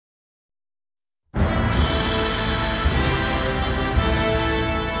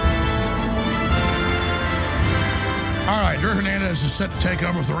Hernandez is set to take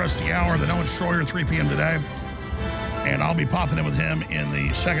over for the rest of the hour. The Noah Destroyer, 3 p.m. today. And I'll be popping in with him in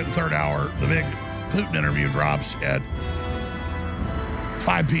the second and third hour. The big Putin interview drops at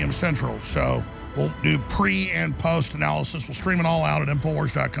 5 p.m. Central. So we'll do pre and post analysis. We'll stream it all out at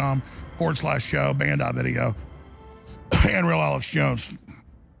Infowars.com/show, band.video, and Real Alex Jones.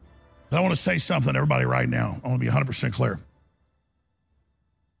 But I want to say something to everybody right now. I want to be 100% clear.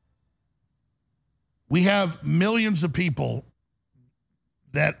 We have millions of people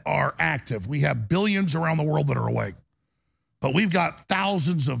that are active. We have billions around the world that are awake. But we've got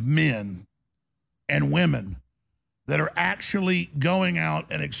thousands of men and women that are actually going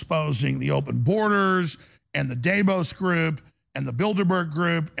out and exposing the open borders and the Davos group and the Bilderberg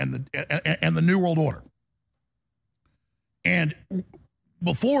group and the New World Order. And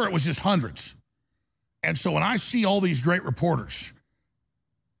before it was just hundreds. And so when I see all these great reporters,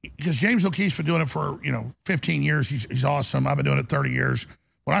 because James O'Keefe's been doing it for, 15 years. He's awesome. I've been doing it 30 years.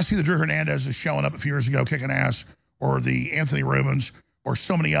 When I see the Drew Hernandez is showing up a few years ago kicking ass, or the Anthony Rubins, or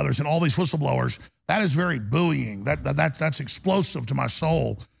so many others, and all these whistleblowers, that is very buoying. That's explosive to my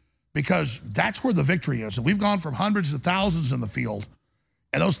soul, because that's where the victory is. And we've gone from hundreds to thousands in the field,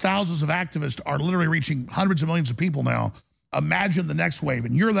 and those thousands of activists are literally reaching hundreds of millions of people now. Imagine the next wave,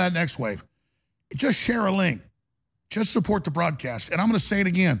 and you're that next wave. Just share a link. Just support the broadcast. And I'm going to say it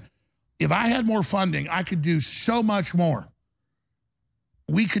again. If I had more funding, I could do so much more.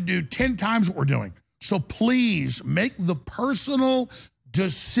 We could do 10 times what we're doing. So please make the personal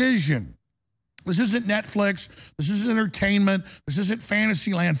decision. This isn't Netflix. This isn't entertainment. This isn't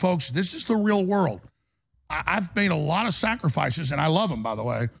Fantasyland, folks. This is the real world. I've made a lot of sacrifices, and I love them, by the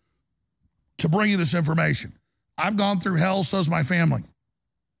way, to bring you this information. I've gone through hell, so's my family.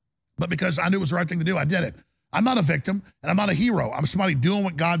 But because I knew it was the right thing to do, I did it. I'm not a victim, and I'm not a hero. I'm somebody doing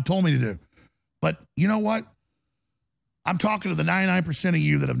what God told me to do. But you know what? I'm talking to the 99% of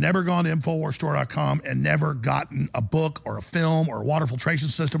you that have never gone to InfoWarsStore.com and never gotten a book or a film or a water filtration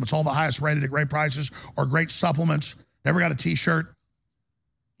system. It's all the highest rated at great prices, or great supplements. Never got a T-shirt.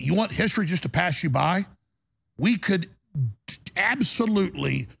 You want history just to pass you by? We could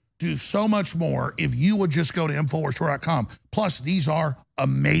absolutely do so much more if you would just go to InfoWarsStore.com. Plus, these are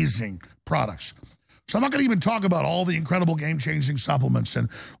amazing products. So I'm not going to even talk about all the incredible game-changing supplements and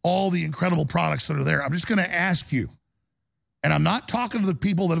all the incredible products that are there. I'm just going to ask you, and I'm not talking to the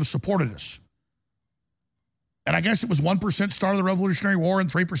people that have supported us. And I guess it was 1% started the Revolutionary War and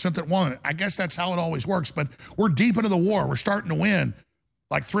 3% that won it. I guess that's how it always works. But we're deep into the war. We're starting to win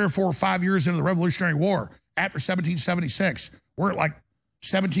like 3 or 4 or 5 years into the Revolutionary War after 1776. We're at like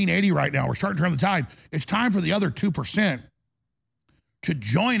 1780 right now. We're starting to turn the tide. It's time for the other 2% to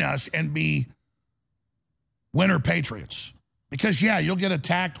join us and be winter patriots. Because, yeah, you'll get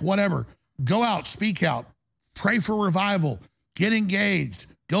attacked, whatever. Go out, speak out, pray for revival, get engaged,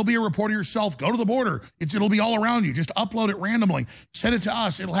 go be a reporter yourself, go to the border. It'll be all around you. Just upload it randomly. Send it to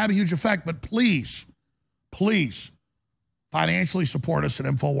us. It'll have a huge effect. But please, please financially support us at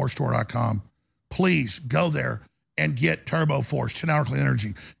InfoWarsStore.com. Please go there and get Turbo Force, 10-hour clean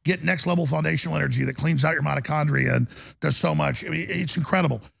energy. Get Next Level Foundational Energy that cleans out your mitochondria and does so much. I mean, it's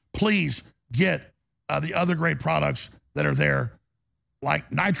incredible. Please get the other great products that are there, like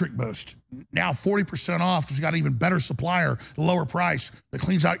Nitric Boost, now 40% off because we got an even better supplier, lower price, that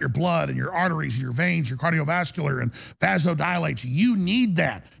cleans out your blood and your arteries and your veins, your cardiovascular, and vasodilates. You need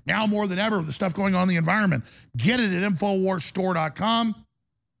that now more than ever with the stuff going on in the environment. Get it at InfoWarsStore.com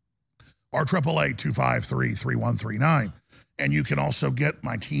or 888-253-3139. And you can also get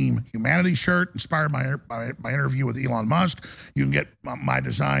my Team Humanity shirt, inspired by my interview with Elon Musk. You can get my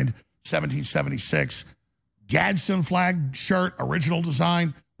designed 1776 Gadsden flag shirt, original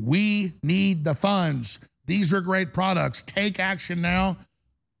design. We need the funds. These are great products. Take action now.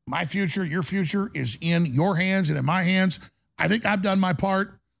 My future, your future is in your hands and in my hands. I think I've done my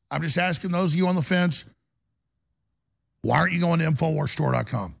part. I'm just asking those of you on the fence, why aren't you going to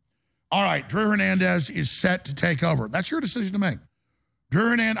InfoWarsStore.com? All right, Drew Hernandez is set to take over. That's your decision to make. Drew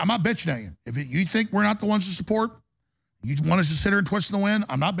Hernandez, I'm not bitching at you. If you think we're not the ones to support, you want us to sit here and twist the wind,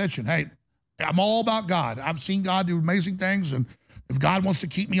 I'm not bitching. Hey, I'm all about God. I've seen God do amazing things, and if God wants to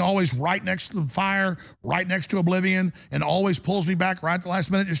keep me always right next to the fire, right next to oblivion, and always pulls me back right at the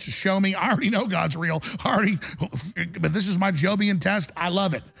last minute just to show me, I already know God's real. But this is my Jobian test. I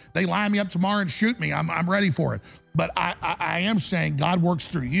love it. They line me up tomorrow and shoot me. I'm ready for it. But I am saying God works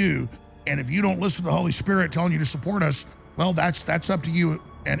through you, and if you don't listen to the Holy Spirit telling you to support us, well, that's up to you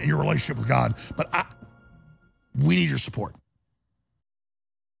and your relationship with God. But we need your support.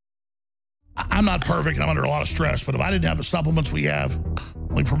 I'm not perfect, and I'm under a lot of stress, but if I didn't have the supplements we have,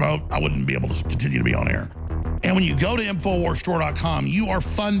 we promote, I wouldn't be able to continue to be on air. And when you go to InfoWarsStore.com, you are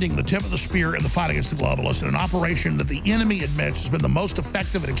funding the tip of the spear in the fight against the globalists in an operation that the enemy admits has been the most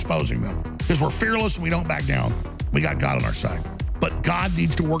effective at exposing them. Because we're fearless and we don't back down. We got God on our side. But God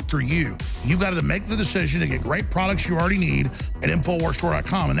needs to work through you. You've got to make the decision to get great products you already need at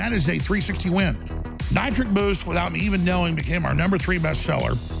InfoWarsStore.com, and that is a 360 win. Nitric Boost, without me even knowing, became our #3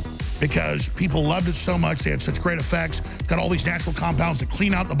 bestseller because people loved it so much. They had such great effects. It's got all these natural compounds that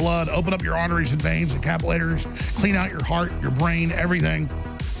clean out the blood, open up your arteries and veins and capillaries, clean out your heart, your brain, everything.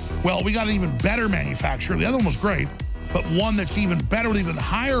 Well, we got an even better manufacturer. The other one was great, but one that's even better with even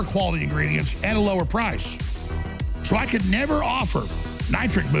higher quality ingredients at a lower price. So I could never offer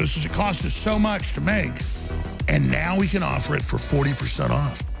Nitric Boost because it cost us so much to make. And now we can offer it for 40%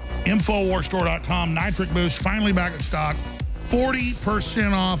 off. InfoWarsStore.com, Nitric Boost, finally back in stock.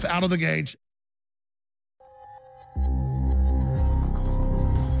 40% off out of the gates.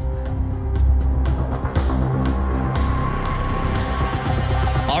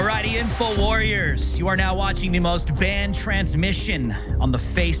 Alrighty, Info Warriors, you are now watching the most banned transmission on the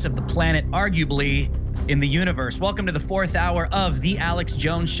face of the planet, arguably in the universe. Welcome to the 4th hour of The Alex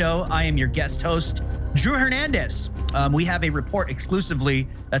Jones Show. I am your guest host, Drew Hernandez. We have a report exclusively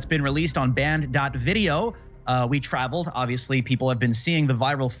that's been released on banned.video. We traveled. Obviously, people have been seeing the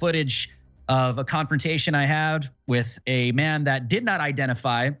viral footage of a confrontation I had with a man that did not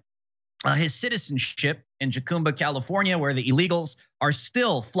identify his citizenship in Jacumba, California, where the illegals are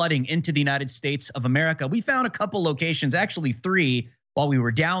still flooding into the United States of America. We found a couple locations, actually 3, while we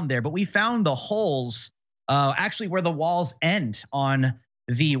were down there, but we found the holes actually where the walls end on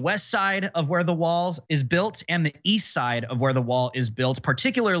the west side of where the wall is built and the east side of where the wall is built,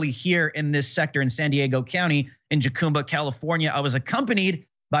 particularly here in this sector in San Diego County in Jacumba, California. I was accompanied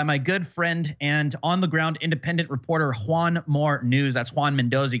by my good friend and on-the-ground independent reporter, Juan More News. That's Juan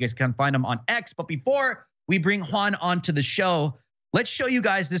Mendoza. You guys can find him on X. But before we bring Juan onto the show, let's show you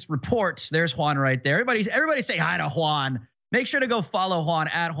guys this report. There's Juan right there. Everybody say hi to Juan. Make sure to go follow Juan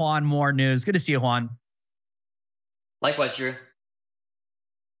at Juan More News. Good to see you, Juan. Likewise, Drew.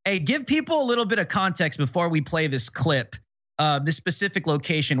 Hey, give people a little bit of context before we play this clip, this specific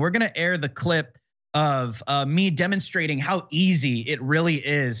location. We're going to air the clip of me demonstrating how easy it really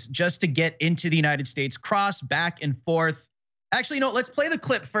is just to get into the United States, cross back and forth. Actually, no, let's play the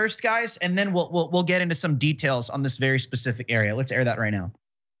clip first, guys, and then we'll get into some details on this very specific area. Let's air that right now. I'm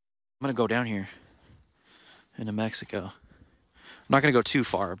going to go down here into Mexico. I'm not going to go too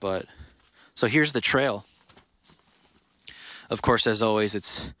far, but so here's the trail. Of course, as always,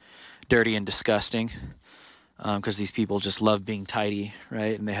 it's dirty and disgusting because these people just love being tidy,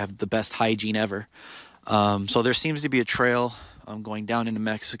 right? And they have the best hygiene ever. So there seems to be a trail going down into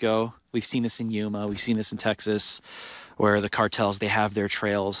Mexico. We've seen this in Yuma. We've seen this in Texas, where the cartels, they have their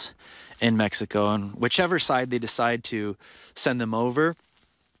trails in Mexico. And whichever side they decide to send them over,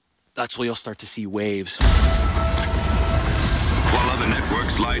 that's where you'll start to see waves. While other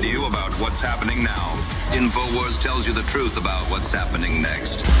networks lie to you about what's happening now, InfoWars tells you the truth about what's happening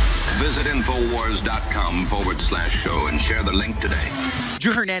next. Visit Infowars.com/show and share the link today.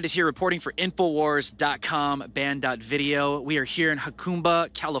 Drew Hernandez here reporting for Infowars.com, band.video. We are here in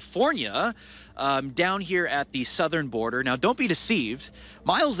Jacumba, California, down here at the southern border. Now, don't be deceived.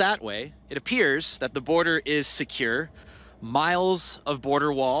 Miles that way, it appears that the border is secure. Miles of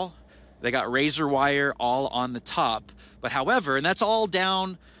border wall. They got razor wire all on the top. But however, and that's all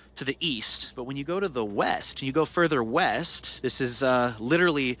down to the east, but when you go to the west, and you go further west, this is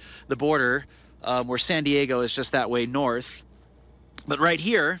literally the border where San Diego is just that way north. But right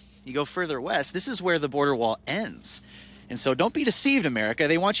here, you go further west, this is where the border wall ends. And so don't be deceived, America.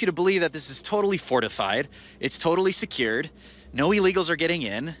 They want you to believe that this is totally fortified. It's totally secured. No illegals are getting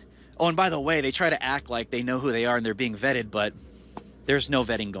in. Oh, and by the way, they try to act like they know who they are and they're being vetted, but there's no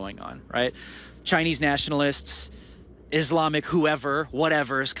vetting going on, right? Chinese nationalists, Islamic whoever,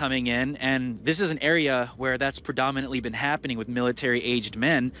 whatever is coming in. And this is an area where that's predominantly been happening with military-aged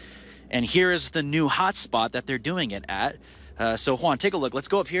men. And here is the new hotspot that they're doing it at. So Juan, take a look. Let's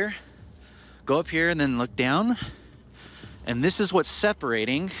go up here. Go up here and then look down. And this is what's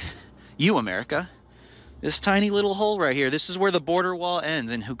separating you, America. This tiny little hole right here. This is where the border wall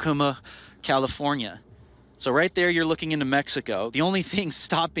ends in Jacumba, California. So right there, you're looking into Mexico. The only thing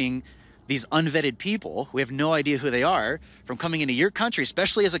stopping these unvetted people, we have no idea who they are, from coming into your country,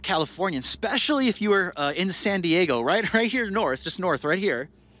 especially as a Californian, especially if you were in San Diego, right here north, just north, right here.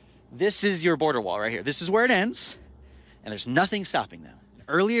 This is your border wall right here. This is where it ends, and there's nothing stopping them.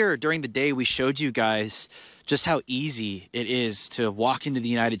 Earlier during the day, we showed you guys just how easy it is to walk into the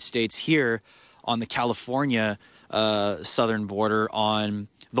United States here on the California southern border on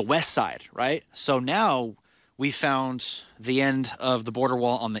the west side, right? So now we found the end of the border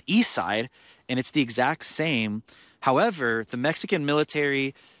wall on the east side, and it's the exact same. However, the Mexican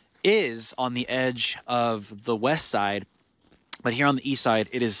military is on the edge of the west side, but here on the east side,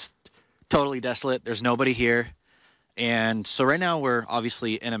 it is totally desolate. There's nobody here. And so right now we're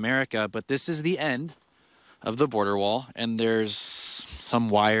obviously in America, but this is the end of the border wall, and there's some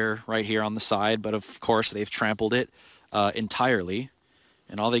wire right here on the side, but of course they've trampled it entirely.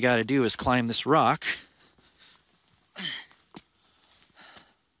 And all they got to do is climb this rock.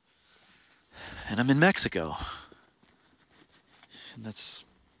 And I'm in Mexico. And that's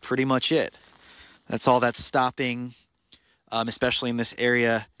pretty much it. That's all that's stopping, especially in this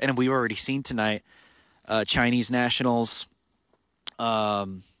area. And we've already seen tonight Chinese nationals,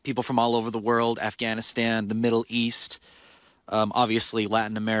 people from all over the world, Afghanistan, the Middle East, obviously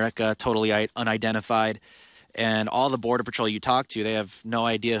Latin America, totally unidentified. And all the Border Patrol you talk to, they have no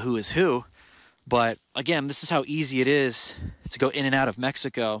idea who is who. But again, this is how easy it is to go in and out of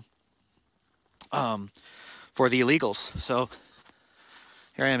Mexico for the illegals. So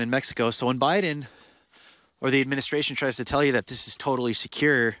here I am in Mexico. So when Biden or the administration tries to tell you that this is totally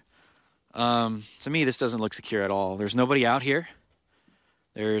secure, to me, this doesn't look secure at all. There's nobody out here.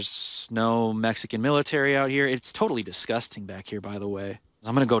 There's no Mexican military out here. It's totally disgusting back here, by the way.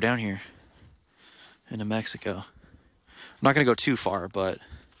 I'm going to go down here into Mexico. I'm not going to go too far, but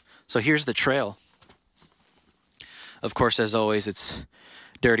so here's the trail. Of course, as always, it's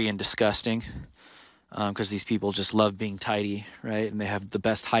dirty and disgusting because these people just love being tidy, right? And they have the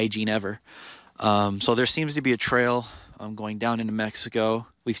best hygiene ever. So there seems to be a trail going down into Mexico.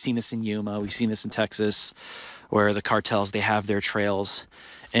 We've seen this in Yuma. We've seen this in Texas, where the cartels, they have their trails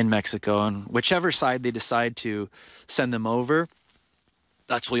in Mexico. And whichever side they decide to send them over,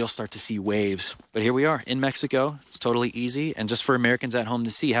 that's where you'll start to see waves. But here we are in Mexico. It's totally easy. And just for Americans at home to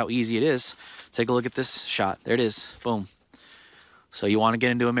see how easy it is, take a look at this shot. There it is. Boom. So you want to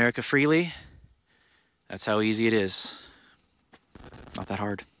get into America freely? That's how easy it is. Not that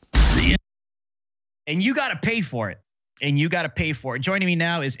hard. And you got to pay for it. Joining me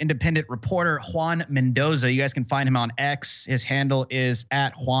now is independent reporter Juan Mendoza. You guys can find him on X. His handle is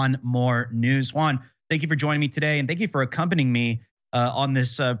 @JuanMoreNews. Juan, thank you for joining me today, and thank you for accompanying me on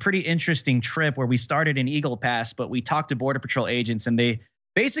this pretty interesting trip where we started in Eagle Pass, but we talked to Border Patrol agents, and they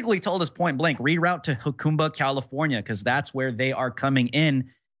basically told us point blank, reroute to Jacumba, California, because that's where they are coming in.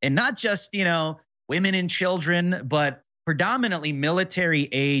 And not just, women and children, but predominantly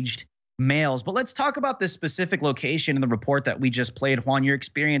military-aged males. But let's talk about this specific location in the report that we just played. Juan, your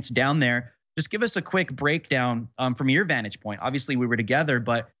experience down there, just give us a quick breakdown from your vantage point. Obviously, we were together,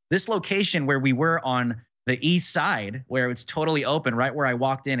 but this location where we were on the east side, where it's totally open, right where I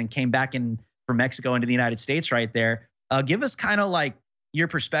walked in and came back in from Mexico into the United States right there. Give us kind of like your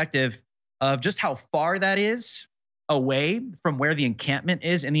perspective of just how far that is away from where the encampment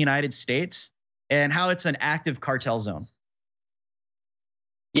is in the United States and how it's an active cartel zone.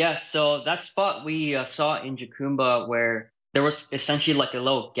 Yeah, so that spot we saw in Jacumba, where there was essentially like a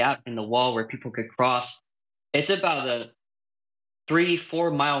little gap in the wall where people could cross. It's about a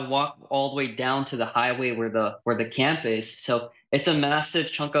 3-4 mile walk all the way down to the highway where the camp is. So it's a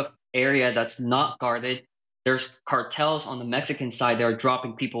massive chunk of area that's not guarded. There's cartels on the Mexican side that are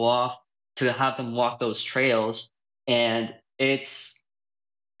dropping people off to have them walk those trails, and it's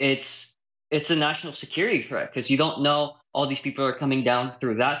a national security threat because you don't know all these people are coming down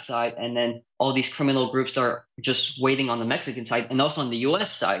through that side, and then all these criminal groups are just waiting on the Mexican side and also on the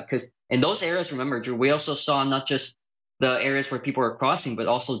U.S. side. Because in those areas, remember, Drew, we also saw not just the areas where people were crossing, but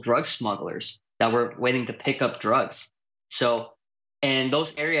also drug smugglers that were waiting to pick up drugs. So in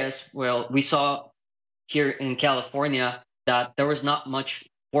those areas, well, we saw here in California that there was not much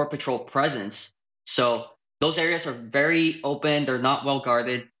Border Patrol presence. So those areas are very open. They're not well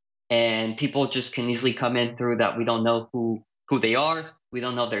guarded. And people just can easily come in through that. We don't know who they are. We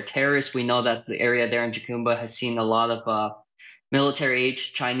don't know if they're terrorists. We know that the area there in Jacumba has seen a lot of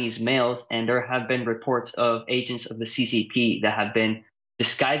military-age Chinese males, and there have been reports of agents of the CCP that have been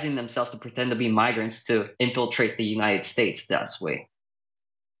disguising themselves to pretend to be migrants to infiltrate the United States that way.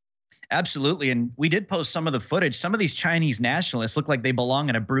 Absolutely. And we did post some of the footage. Some of these Chinese nationalists look like they belong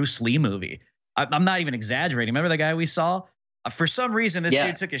in a Bruce Lee movie. I'm not even exaggerating. Remember the guy we saw? For some reason, this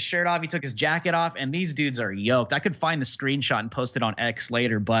dude took his shirt off. He took his jacket off, and these dudes are yoked. I could find the screenshot and post it on X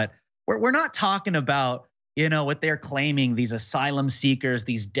later, but we're not talking about, what they're claiming, these asylum seekers,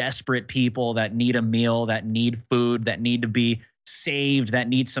 these desperate people that need a meal, that need food, that need to be saved, that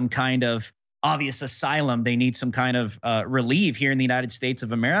need some kind of obvious asylum. They need some kind of relief here in the United States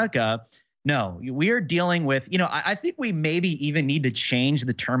of America. No, we are dealing with, I think we maybe even need to change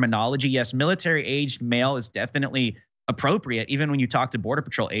the terminology. Yes, military aged male is definitely appropriate, even when you talk to Border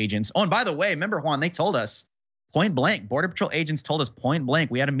Patrol agents. Oh, and by the way, remember, Juan, they told us point blank, Border Patrol agents told us point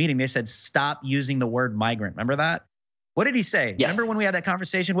blank. We had a meeting. They said, stop using the word migrant. Remember that? What did he say? Yeah. Remember when we had that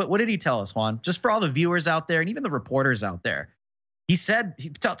conversation? What did he tell us, Juan? Just for all the viewers out there and even the reporters out there. He said,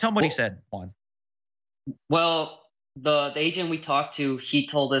 tell him what he said, Juan. Well, the agent we talked to, he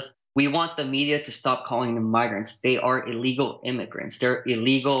told us, we want the media to stop calling them migrants. They are illegal immigrants. They're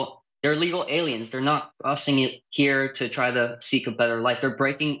illegal aliens. They're not crossing it here to try to seek a better life. They're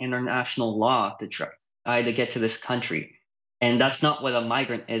breaking international law to try to get to this country. And that's not what a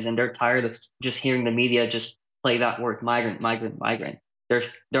migrant is. And they're tired of just hearing the media just play that word, migrant, migrant, migrant.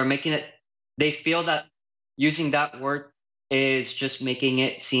 They're making it, they feel that using that word is just making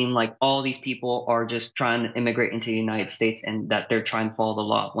it seem like all these people are just trying to immigrate into the United States and that they're trying to follow the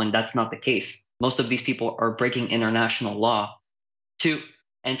law, when that's not the case. Most of these people are breaking international law to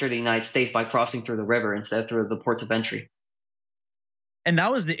enter the United States by crossing through the river instead of through the ports of entry. And that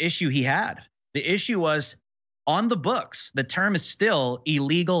was the issue he had. The issue was on the books, the term is still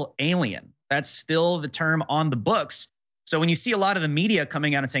illegal alien. That's still the term on the books. So when you see a lot of the media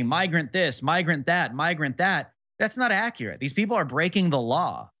coming out and saying migrant this, migrant that, that's not accurate. These people are breaking the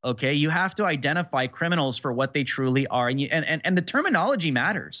law. Okay, you have to identify criminals for what they truly are, and the terminology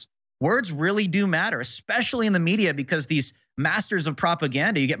matters. Words really do matter, especially in the media, because these masters of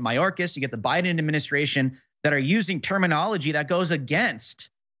propaganda, you get Mayorkas, you get the Biden administration, that are using terminology that goes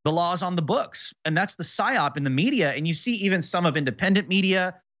against the laws on the books, and that's the psyop in the media. And you see even some of independent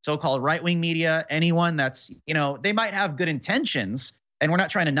media, so-called right-wing media, anyone that's, they might have good intentions. And we're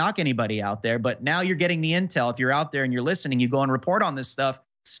not trying to knock anybody out there, but now you're getting the intel. If you're out there and you're listening, you go and report on this stuff.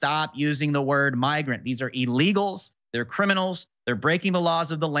 Stop using the word migrant. These are illegals. They're criminals. They're breaking the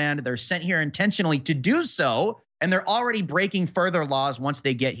laws of the land. They're sent here intentionally to do so. And they're already breaking further laws once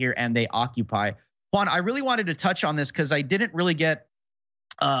they get here and they occupy. Juan, I really wanted to touch on this because I didn't really get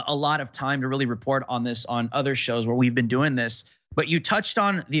a lot of time to really report on this on other shows where we've been doing this. But you touched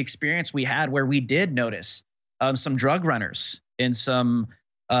on the experience we had where we did notice some drug runners in some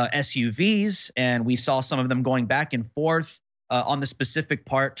SUVs, and we saw some of them going back and forth on the specific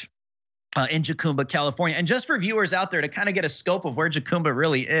part in Jacumba, California. And just for viewers out there to kind of get a scope of where Jacumba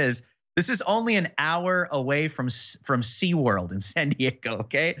really is, this is only an hour away from SeaWorld in San Diego,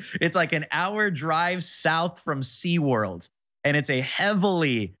 okay? It's like an hour drive south from SeaWorld, and it's a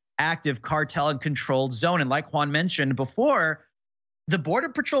heavily active cartel and controlled zone. And like Juan mentioned before, the Border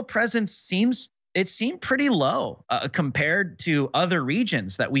Patrol presence seemed pretty low compared to other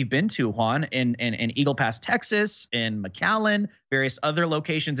regions that we've been to, Juan, in Eagle Pass, Texas, in McAllen, various other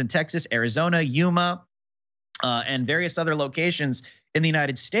locations in Texas, Arizona, Yuma, and various other locations in the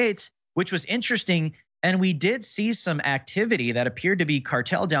United States, which was interesting. And we did see some activity that appeared to be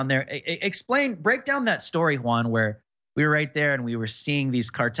cartel down there. Break down that story, Juan, where we were right there and we were seeing these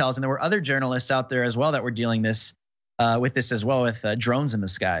cartels. And there were other journalists out there as well that were dealing with this as well, with drones in the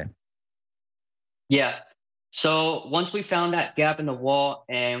sky. Yeah. So once we found that gap in the wall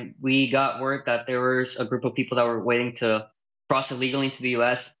and we got word that there was a group of people that were waiting to cross illegally into the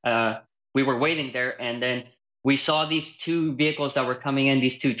U.S., we were waiting there. And then we saw these two vehicles that were coming in,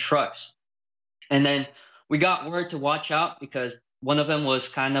 these two trucks. And then we got word to watch out because one of them was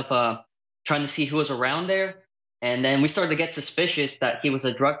kind of trying to see who was around there. And then we started to get suspicious that he was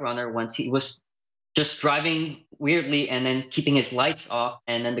a drug runner once he was just driving weirdly and then keeping his lights off.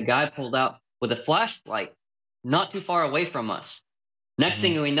 And then the guy pulled out with a flashlight not too far away from us. Next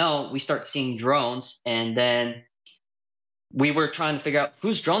thing we know, we start seeing drones. And then we were trying to figure out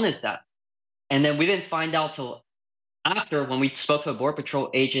whose drone is that. And then we didn't find out till after, when we spoke to a Border Patrol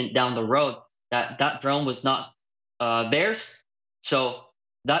agent down the road, that drone was not theirs. So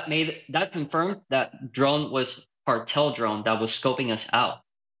that confirmed that drone was cartel drone that was scoping us out.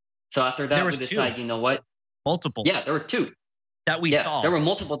 So after that, we decided, you know what? Multiple. Yeah, there were two. That we saw. There were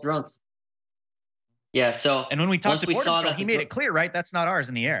multiple drones. Yeah, so. And when we talked to Border Patrol, he made it clear, right? That's not ours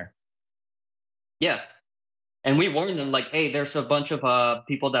in the air. Yeah. And we warned them, like, hey, there's a bunch of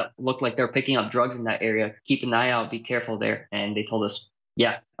people that look like they're picking up drugs in that area. Keep an eye out. Be careful there. And they told us,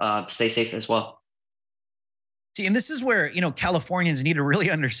 stay safe as well. See, and this is where, Californians need to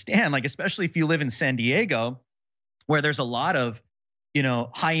really understand, like, especially if you live in San Diego, where there's a lot of,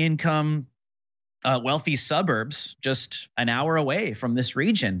 high income, wealthy suburbs just an hour away from this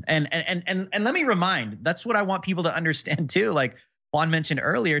region. And let me remind, that's what I want people to understand too. Like Juan mentioned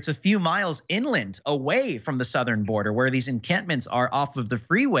earlier, it's a few miles inland away from the southern border where these encampments are off of the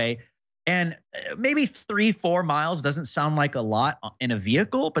freeway. And maybe 3-4 miles doesn't sound like a lot in a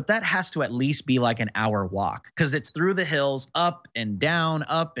vehicle, but that has to at least be like an hour walk because it's through the hills, up and down,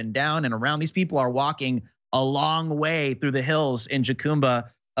 and around. These people are walking a long way through the hills in Jacumba,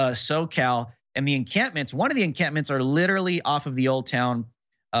 SoCal. And the encampments, one of the encampments are literally off of the old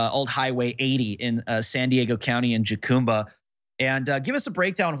Highway 80 in San Diego County in Jacumba. And give us a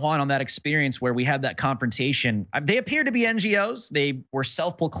breakdown, Juan, on that experience where we had that confrontation. They appeared to be NGOs. They were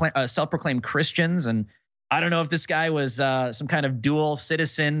self-proclaimed Christians. And I don't know if this guy was some kind of dual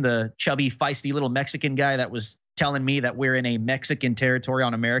citizen, the chubby, feisty little Mexican guy that was telling me that we're in a Mexican territory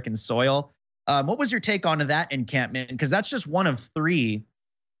on American soil. What was your take on that encampment? Because that's just one of 3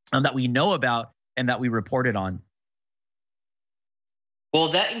 that we know about and that we reported on.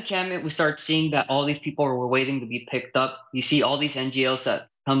 Well, that encampment, we start seeing that all these people were waiting to be picked up. You see all these NGOs that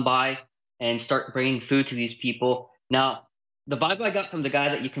come by and start bringing food to these people. Now, the vibe I got from the guy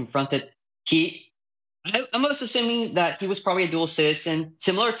that you confronted, I'm just assuming that he was probably a dual citizen,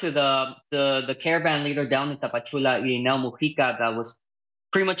 similar to the caravan leader down in Tapachula, Irineo Mujica, that was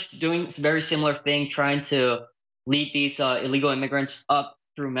pretty much doing a very similar thing, trying to lead these illegal immigrants up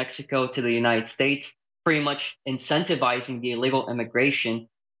through Mexico to the United States, pretty much incentivizing the illegal immigration.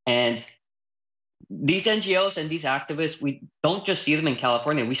 And these NGOs and these activists, we don't just see them in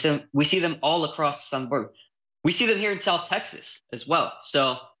California. We see them all across the Sunburg. We see them here in South Texas as well.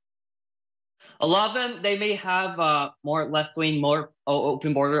 So a lot of them, they may have more left-wing, more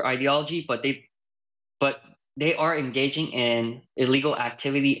open border ideology, but they are engaging in illegal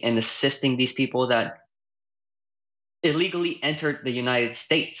activity and assisting these people that illegally entered the United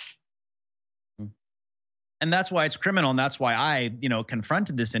States. And that's why it's criminal. And that's why I,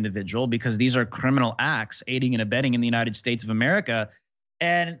 confronted this individual, because these are criminal acts, aiding and abetting in the United States of America.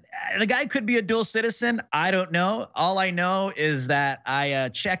 And the guy could be a dual citizen. I don't know. All I know is that I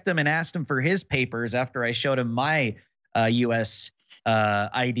checked him and asked him for his papers after I showed him my U.S.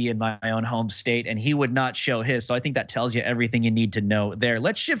 ID in my own home state, and he would not show his. So I think that tells you everything you need to know there.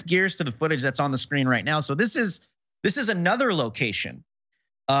 Let's shift gears to the footage that's on the screen right now. So this is another location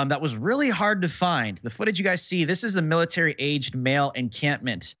that was really hard to find. The footage you guys see, this is the military-aged male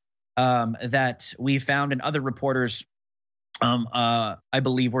encampment that we found, and other reporters, I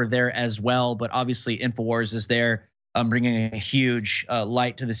believe, were there as well. But obviously, InfoWars is there, bringing a huge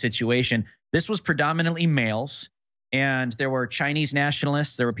light to the situation. This was predominantly males, and there were Chinese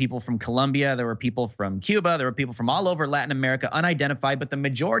nationalists. There were people from Colombia. There were people from Cuba. There were people from all over Latin America, unidentified, but the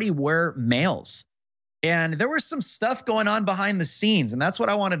majority were males. And there was some stuff going on behind the scenes. And that's what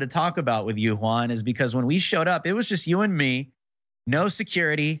I wanted to talk about with you, Juan, is because when we showed up, it was just you and me, no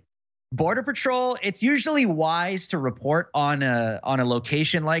security. Border Patrol, it's usually wise to report on a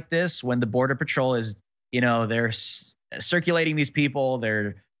location like this when the Border Patrol is, they're circulating these people,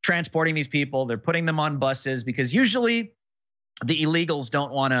 they're transporting these people, they're putting them on buses, because usually the illegals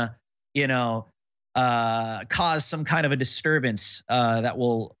don't want to, cause some kind of a disturbance that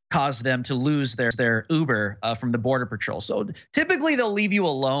will cause them to lose their Uber from the Border Patrol. So typically they'll leave you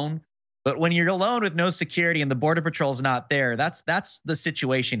alone, but when you're alone with no security and the Border Patrol's not there, that's the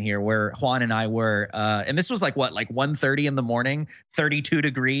situation here where Juan and I were. And this was like 1:30 in the morning, 32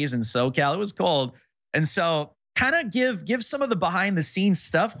 degrees in SoCal. It was cold. And so kind of give some of the behind the scenes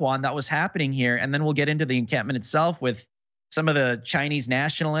stuff, Juan, that was happening here. And then we'll get into the encampment itself with some of the Chinese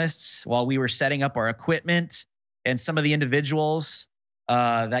nationalists while we were setting up our equipment, and some of the individuals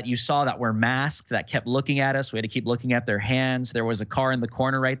that you saw that were masked that kept looking at us. We had to keep looking at their hands. There was a car in the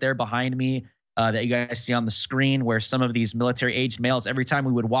corner right there behind me that you guys see on the screen, where some of these military-aged males, every time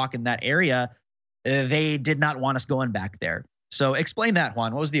we would walk in that area, they did not want us going back there. So explain that,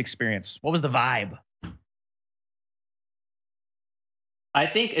 Juan. What was the experience? What was the vibe? I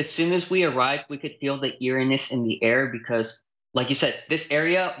think as soon as we arrived, we could feel the eeriness in the air because, like you said, this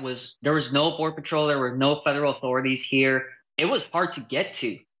area there was no Border Patrol, there were no federal authorities here. It was hard to get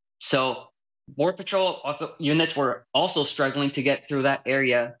to. So Border Patrol units were also struggling to get through that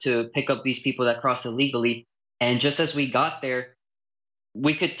area to pick up these people that crossed illegally. And just as we got there,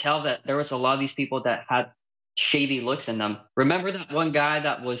 we could tell that there was a lot of these people that had shady looks in them. Remember that one guy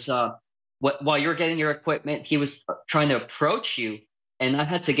that was, while you were getting your equipment, he was trying to approach you. And I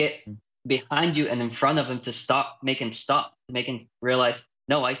had to get behind you and in front of him to make him realize,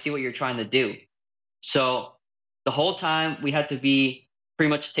 no, I see what you're trying to do. So the whole time we had to be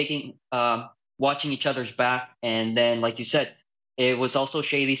pretty much watching each other's back. And then, like you said, it was also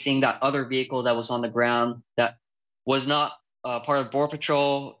shady seeing that other vehicle that was on the ground that was not part of Border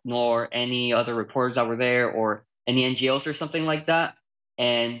Patrol, nor any other reporters that were there, or any NGOs or something like that.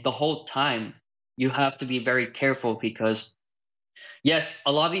 And the whole time you have to be very careful because Yes,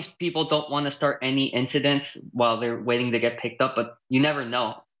 a lot of these people don't want to start any incidents while they're waiting to get picked up, but you never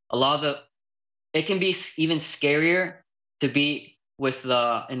know. A lot of it can be even scarier to be with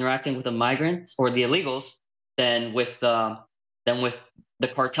interacting with the migrants or the illegals than with the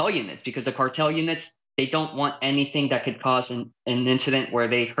cartel units, because the cartel units, they don't want anything that could cause an incident where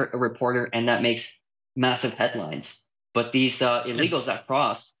they hurt a reporter and that makes massive headlines. But these illegals that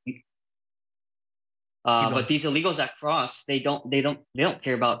cross, they don't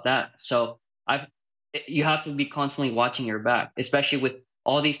care about that. So you have to be constantly watching your back, especially with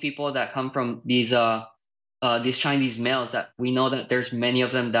all these people that come from these Chinese males that we know that there's many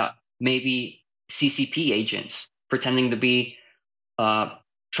of them that may be CCP agents pretending to be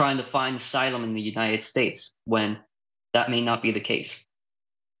trying to find asylum in the United States when that may not be the case.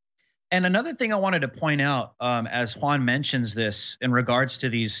 And another thing I wanted to point out, as Juan mentions this in regards to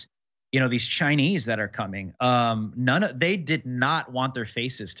these, these Chinese that are coming, they did not want their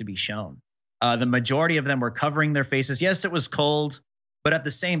faces to be shown. The majority of them were covering their faces. Yes, it was cold, but at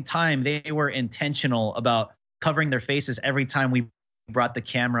the same time, they were intentional about covering their faces every time we brought the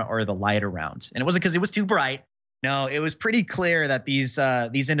camera or the light around. And it wasn't because it was too bright. No, it was pretty clear that these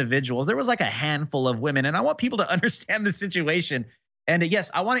individuals, there was like a handful of women, and I want people to understand the situation. And yes,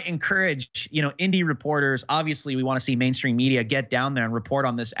 I want to encourage, indie reporters. Obviously, we want to see mainstream media get down there and report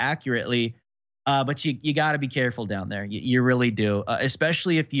on this accurately. But you got to be careful down there. You really do,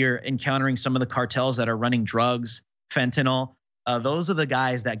 especially if you're encountering some of the cartels that are running drugs, fentanyl. Those are the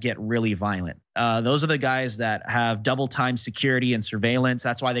guys that get really violent. Those are the guys that have double time security and surveillance.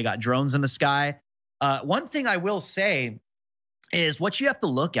 That's why they got drones in the sky. One thing I will say is what you have to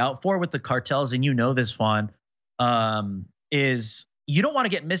look out for with the cartels, and this, Juan, is you don't want to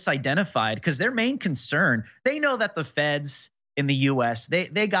get misidentified, because their main concern, they know that the feds in the U.S.,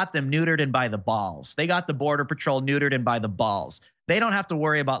 they got them neutered and by the balls. They got the Border Patrol neutered and by the balls. They don't have to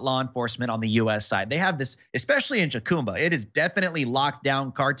worry about law enforcement on the U.S. side. They have this, especially in Jacumba. It is definitely locked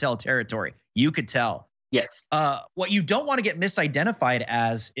down cartel territory. You could tell. Yes. What you don't want to get misidentified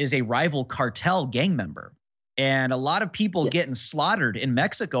as is a rival cartel gang member. And a lot of people getting slaughtered in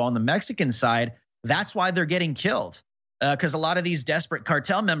Mexico on the Mexican side. That's why they're getting killed. Because a lot of these desperate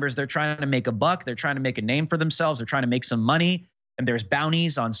cartel members, they're trying to make a buck. They're trying to make a name for themselves. They're trying to make some money. And there's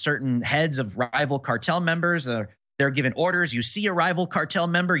bounties on certain heads of rival cartel members. They're given orders. You see a rival cartel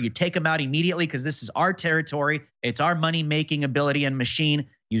member, you take them out immediately, because this is our territory. It's our money-making ability and machine.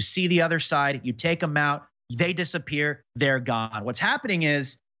 You see the other side, you take them out. They disappear. They're gone. What's happening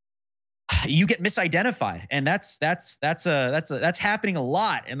is you get misidentified, and that's happening a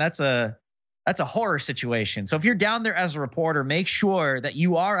lot, and that's a horror situation. So if you're down there as a reporter, make sure that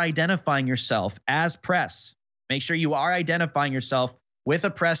you are identifying yourself as press. Make sure you are identifying yourself with a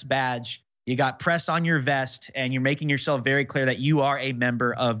press badge. You got press on your vest, and you're making yourself very clear that you are a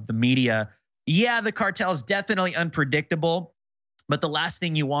member of the media. Yeah, the cartel is definitely unpredictable, but the last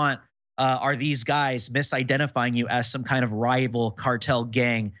thing you want are these guys misidentifying you as some kind of rival cartel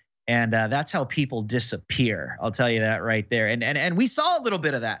gang. And that's how people disappear. I'll tell you that right there. And we saw a little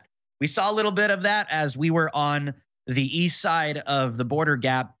bit of that. We saw a little bit of that as we were on the east side of the border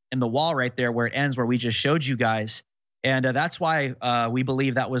gap in the wall right there where it ends, where we just showed you guys. And that's why we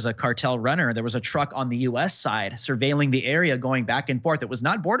believe that was a cartel runner. There was a truck on the U.S. side surveilling the area going back and forth. It was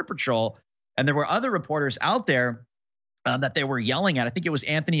not Border Patrol. And there were other reporters out there that they were yelling at. I think it was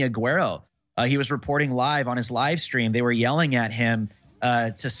Anthony Aguero. He was reporting live on his live stream. They were yelling at him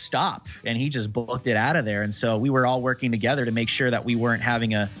to stop, and he just booked it out of there. And so we were all working together to make sure that we weren't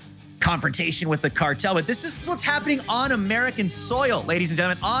having a confrontation with the cartel. But this is what's happening on American soil, ladies and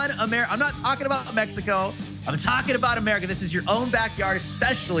gentlemen. On America. I'm not talking about Mexico. I'm talking about America. This is your own backyard,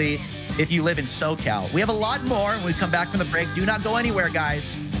 especially if you live in SoCal. We have a lot more when we come back from the break. Do not go anywhere,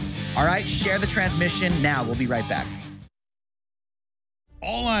 guys. All right, share the transmission now. We'll be right back.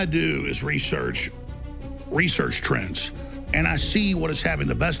 All I do is research trends, and I see what is having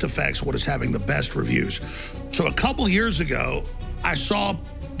the best effects, what is having the best reviews. So a couple years ago, I saw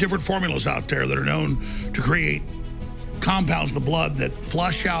different formulas out there that are known to create compounds in the blood that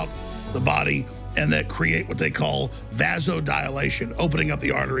flush out the body and that create what they call vasodilation, opening up the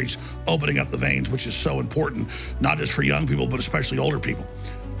arteries, opening up the veins, which is so important, not just for young people, but especially older people.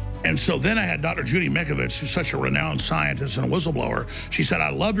 And so then I had Dr. Judy Mikovits, who's such a renowned scientist and a whistleblower. She said, I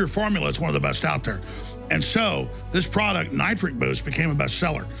love your formula. It's one of the best out there. And so this product, Nitric Boost, became a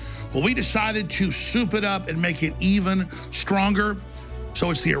bestseller. Well, we decided to soup it up and make it even stronger. So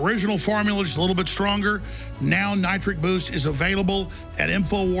it's the original formula, just a little bit stronger. Now Nitric Boost is available at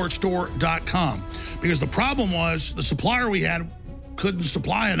InfoWarsStore.com, because the problem was the supplier we had couldn't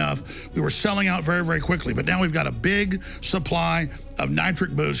supply enough. We were selling out very, very quickly. But now we've got a big supply of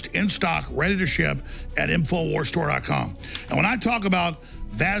Nitric Boost in stock, ready to ship at InfoWarsStore.com. And when I talk about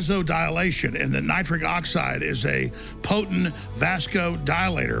vasodilation, and the nitric oxide is a potent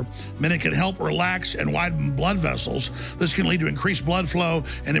vasodilator, meaning it can help relax and widen blood vessels. This can lead to increased blood flow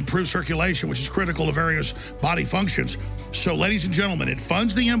and improved circulation, which is critical to various body functions. So, ladies and gentlemen, it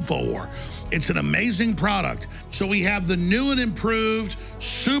funds the InfoWar. It's an amazing product. So we have the new and improved,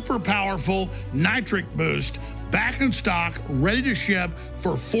 super powerful Nitric Boost back in stock, ready to ship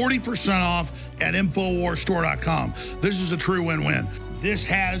for 40% off at InfoWarsStore.com. This is a true win-win. This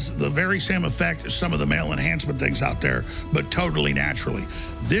has the very same effect as some of the male enhancement things out there, but totally naturally.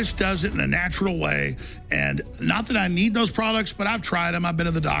 This does it in a natural way. And not that I need those products, but I've tried them. I've been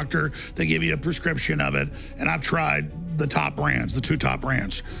to the doctor. They give you a prescription of it. And I've tried the top brands, the 2 top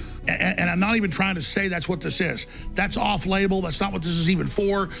brands. And I'm not even trying to say that's what this is. That's off-label. That's not what this is even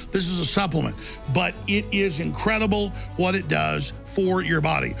for. This is a supplement. But it is incredible what it does for your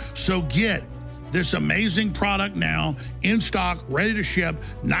body. So get this amazing product now in stock, ready to ship.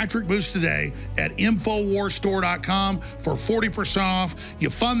 Nitric Boost today at InfoWarsStore.com for 40% off.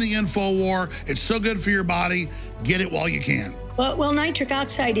 You fund the InfoWar. It's so good for your body. Get it while you can. Well, nitric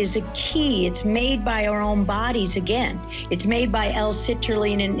oxide is a key. It's made by our own bodies again. It's made by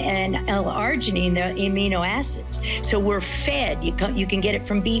L-citrulline and L-arginine, the amino acids. So we're fed. You can get it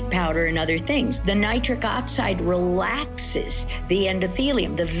from beet powder and other things. The nitric oxide relaxes the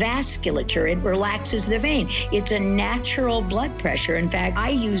endothelium, the vasculature. It relaxes the vein. It's a natural blood pressure. In fact, I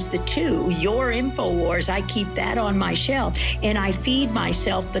use the 2, your InfoWars. I keep that on my shelf, and I feed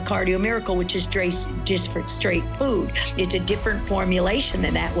myself the Cardio Miracle, which is just for straight food. It's a different formulation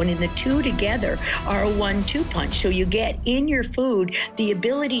than that one, and the 2 together are a 1-2 punch. So you get in your food the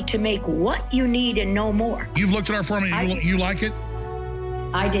ability to make what you need and no more. You've looked at our formula. You like it?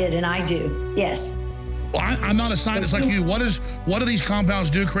 I did, and I do. Yes. Well, I'm not a scientist like you. What do these compounds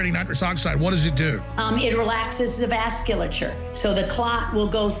do creating nitrous oxide? What does it do? It relaxes the vasculature. So the clot will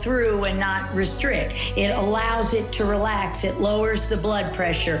go through and not restrict. It allows it to relax. It lowers the blood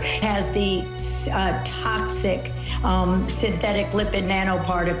pressure, has the toxic synthetic lipid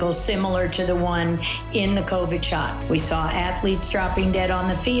nanoparticles similar to the one in the COVID shot. We saw athletes dropping dead on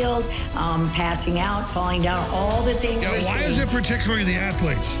the field, passing out, falling down, all the things. Yeah, why is it particularly the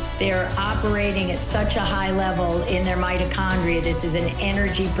athletes? They're operating at such a high level in their mitochondria. This is an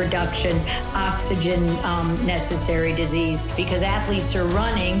energy production, oxygen necessary disease, because athletes are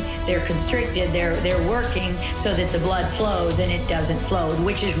running, they're constricted, they're working so that the blood flows, and it doesn't flow,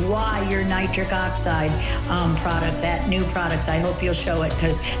 which is why your nitric oxide product, that new products, I hope you'll show it,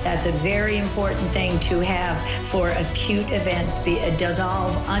 because that's a very important thing to have for acute events.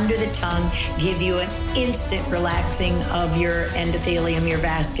 Dissolve under the tongue, give you an instant relaxing of your endothelium, your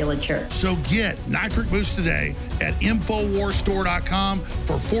vasculature. So get Nitric Boost today at InfoWarsStore.com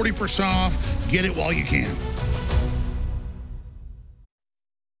for 40% off. Get it while you can.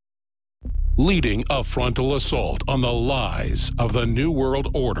 Leading a frontal assault on the lies of the New World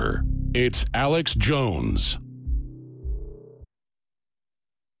Order, it's Alex Jones.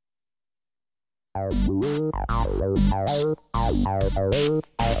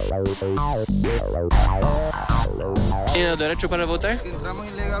 ¿Tiene derecho para votar? Entramos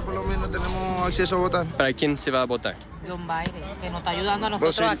ilegal, por lo menos tenemos acceso a votar. ¿Para quién se va a votar? John Biden, que nos está ayudando a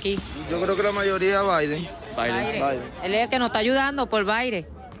nosotros aquí. Yo creo que la mayoría Biden. Biden. Él es el que nos está ayudando por Biden.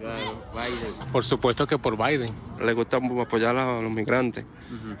 Claro, Biden. Por supuesto que por Biden. Le gusta apoyar a los migrantes.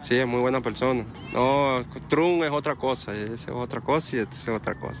 Sí, es muy buena persona. No, Trump es otra cosa, ese es otra cosa y este es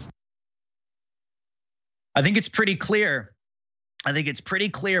otra cosa. I think it's pretty clear. I think it's pretty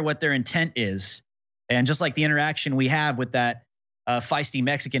clear what their intent is. And just like the interaction we have with that feisty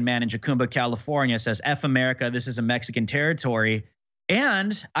Mexican man in Jacumba, California, says, F America, this is a Mexican territory.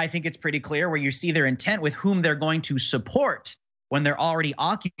 And I think it's pretty clear where you see their intent with whom they're going to support when they're already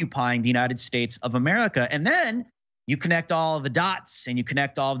occupying the United States of America. And then you connect all the dots and you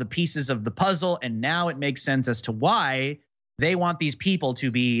connect all of the pieces of the puzzle. And now it makes sense as to why they want these people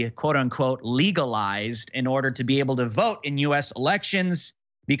to be, quote unquote, legalized in order to be able to vote in U.S. elections,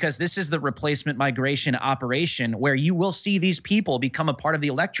 because this is the replacement migration operation where you will see these people become a part of the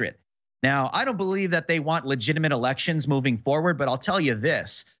electorate. Now, I don't believe that they want legitimate elections moving forward, but I'll tell you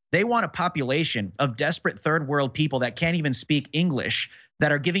this. They want a population of desperate third world people that can't even speak English,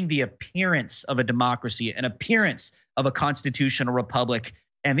 that are giving the appearance of a democracy, an appearance of a constitutional republic.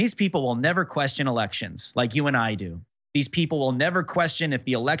 And these people will never question elections like you and I do. These people will never question if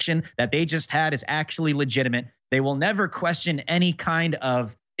the election that they just had is actually legitimate. They will never question any kind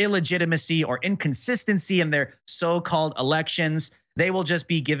of illegitimacy or inconsistency in their so-called elections. they will just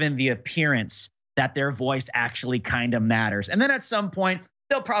be given the appearance that their voice actually kind of matters. And then at some point,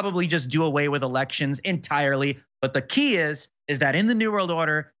 they'll probably just do away with elections entirely. But the key is that in the New World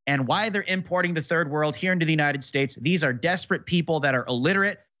Order and why they're importing the third world here into the United States, these are desperate people that are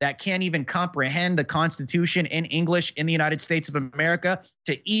illiterate, that can't even comprehend the Constitution in English in the United States of America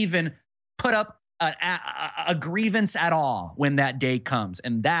to even put up a grievance at all when that day comes.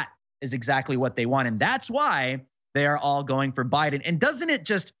 And that is exactly what they want. And that's why they are all going for Biden. And doesn't it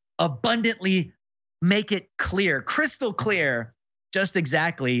just abundantly make it clear, crystal clear, just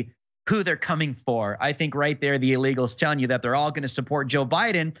exactly who they're coming for? I think right there, the illegals telling you that they're all going to support Joe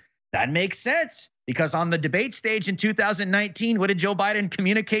Biden. That makes sense, because on the debate stage in 2019, what did Joe Biden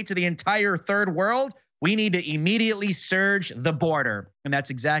communicate to the entire third world? We need to immediately surge the border. And that's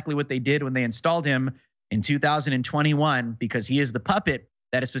exactly what they did when they installed him in 2021, because he is the puppet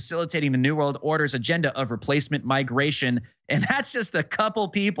that is facilitating the New World Order's agenda of replacement migration. And that's just a couple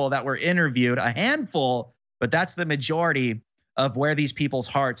people that were interviewed, a handful, but that's the majority of where these people's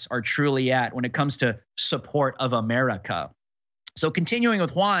hearts are truly at when it comes to support of America. So continuing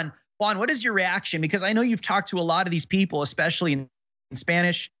with Juan, what is your reaction? Because I know you've talked to a lot of these people, especially in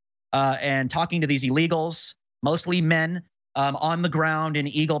Spanish, and talking to these illegals, mostly men, on the ground in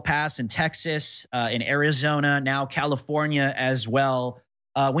Eagle Pass in Texas, in Arizona, now California as well.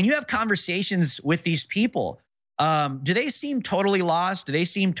 When you have conversations with these people, do they seem totally lost? Do they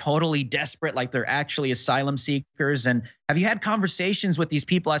seem totally desperate, like they're actually asylum seekers? And have you had conversations with these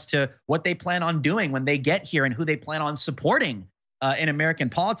people as to what they plan on doing when they get here and who they plan on supporting in American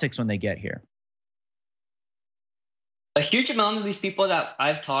politics when they get here? A huge amount of these people that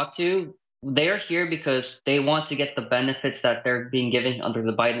I've talked to, they're here because they want to get the benefits that they're being given under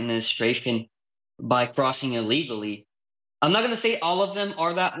the Biden administration by crossing illegally. I'm not going to say all of them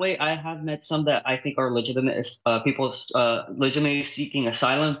are that way. I have met some that I think are legitimate people legitimately seeking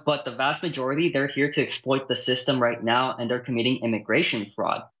asylum, but the vast majority, they're here to exploit the system right now, and they're committing immigration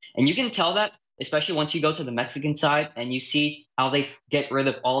fraud. And you can tell that, especially once you go to the Mexican side and you see how they get rid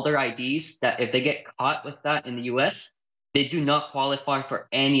of all their IDs, that if they get caught with that in the US, they do not qualify for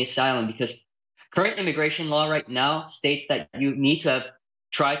any asylum, because current immigration law right now states that you need to have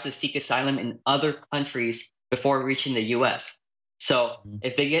tried to seek asylum in other countries before reaching the US. So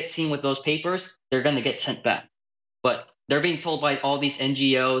if they get seen with those papers, they're going to get sent back. But they're being told by all these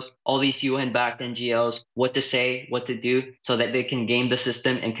NGOs, all these UN-backed NGOs, what to say, what to do, so that they can game the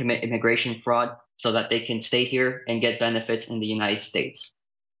system and commit immigration fraud so that they can stay here and get benefits in the United States.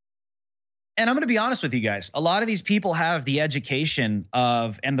 And I'm going to be honest with you guys. A lot of these people have the education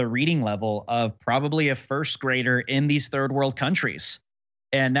of and the reading level of probably a first grader in these third world countries.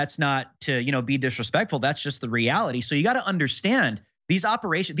 And that's not to, be disrespectful. That's just the reality. So you got to understand these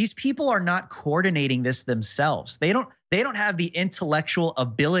operations, these people are not coordinating this themselves. They don't have the intellectual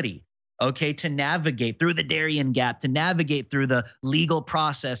ability, okay, to navigate through the Darien Gap, to navigate through the legal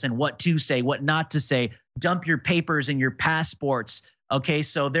process and what to say, what not to say, dump your papers and your passports. Okay,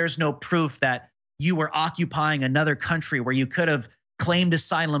 so there's no proof that you were occupying another country where you could have claimed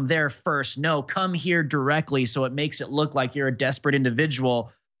asylum there first. No, come here directly, so it makes it look like you're a desperate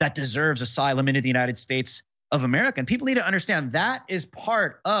individual that deserves asylum into the United States of America. And people need to understand that is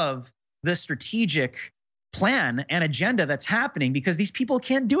part of the strategic plan and agenda that's happening, because these people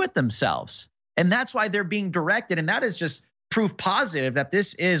can't do it themselves. And that's why they're being directed. And that is just proof positive that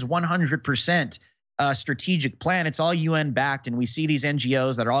this is 100% strategic plan. It's all UN backed. And we see these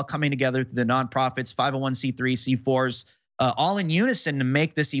NGOs that are all coming together through the nonprofits, 501c3, C4s, all in unison to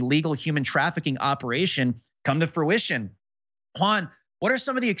make this illegal human trafficking operation come to fruition. Juan, what are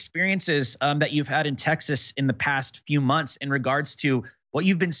some of the experiences that you've had in Texas in the past few months in regards to what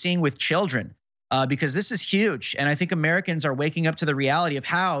you've been seeing with children? Because this is huge. And I think Americans are waking up to the reality of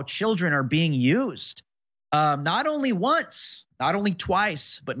how children are being used. Not only once, not only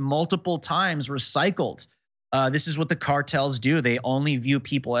twice, but multiple times recycled. This is what the cartels do. They only view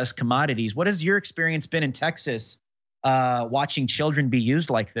people as commodities. What has your experience been in Texas watching children be used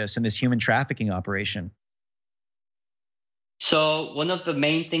like this in this human trafficking operation? So one of the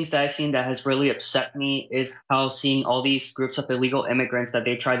main things that I've seen that has really upset me is how seeing all these groups of illegal immigrants that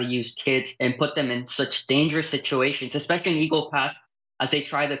they try to use kids and put them in such dangerous situations, especially in Eagle Pass, as they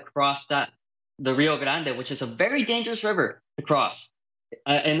try to cross the Rio Grande, which is a very dangerous river to cross.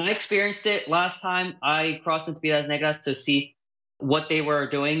 And I experienced it last time I crossed into Piedras Negras to see what they were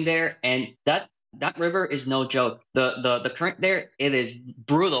doing there. And that river is no joke. The current there, it is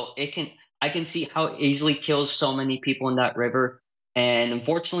brutal. I can see how it easily kills so many people in that river. And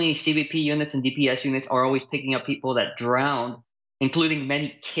unfortunately, CBP units and DPS units are always picking up people that drowned, including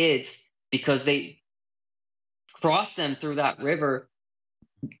many kids, because they cross them through that river,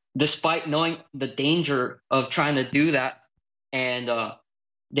 despite knowing the danger of trying to do that. And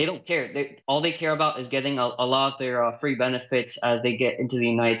they don't care. All they care about is getting a lot of their free benefits as they get into the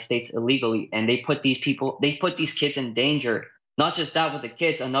United States illegally. And they put these kids in danger. Not just that with the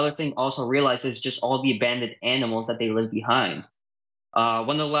kids. Another thing also realize is just all the abandoned animals that they leave behind. One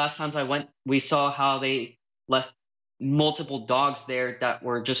of the last times I went, we saw how they left multiple dogs there that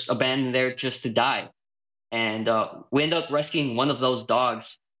were just abandoned there just to die. And we ended up rescuing one of those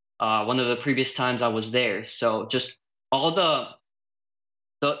dogs one of the previous times I was there. So just all the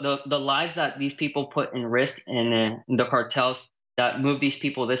lives that these people put in risk in the cartels that move these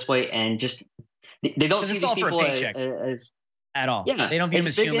people this way, and just they don't see these people as at all. Yeah, they don't view them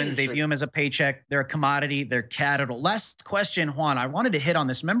as humans. industry. They view them as a paycheck. They're a commodity. They're cattle. Last question, Juan. I wanted to hit on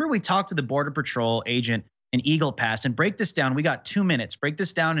this. Remember we talked to the Border Patrol agent in Eagle Pass, and break this down. We got 2 minutes. Break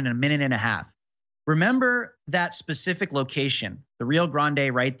this down in a minute and a half. Remember that specific location, the Rio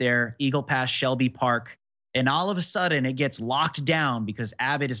Grande right there, Eagle Pass, Shelby Park. And all of a sudden it gets locked down because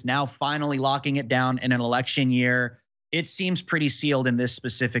Abbott is now finally locking it down in an election year. It seems pretty sealed in this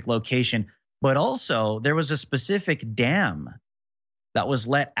specific location. But also there was a specific dam that was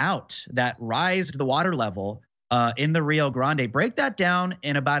let out that raised the water level in the Rio Grande. Break that down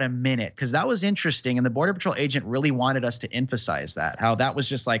in about a minute, because that was interesting. And the Border Patrol agent really wanted us to emphasize that, how that was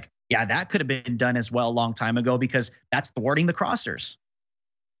just like, yeah, that could have been done as well a long time ago, because that's thwarting the crossers.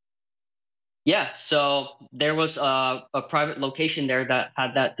 Yeah, so there was a private location there that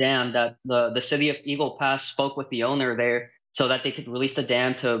had that dam that the city of Eagle Pass spoke with the owner there so that they could release the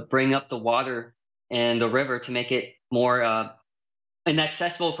dam to bring up the water in the river to make it more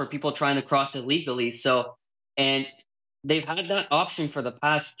inaccessible for people trying to cross illegally. So, and they've had that option for the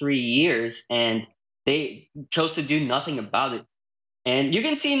past 3 years, and they chose to do nothing about it. And you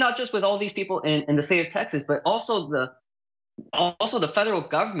can see not just with all these people in the state of Texas, but also the federal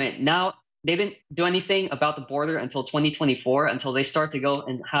government. Now, they didn't do anything about the border until 2024, until they start to go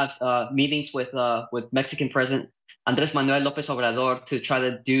and have meetings with Mexican President Andrés Manuel López Obrador to try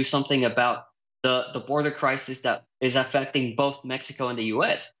to do something about the border crisis that is affecting both Mexico and the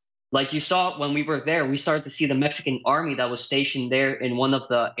U.S. Like you saw when we were there, we started to see the Mexican army that was stationed there in one of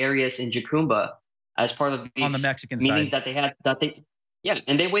the areas in Jacumba as part of these on the Mexican meetings side. that they had.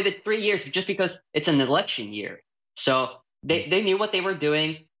 And they waited 3 years just because it's an election year. So they knew what they were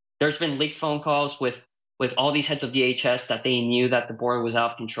doing. There's been leaked phone calls with all these heads of DHS that they knew that the border was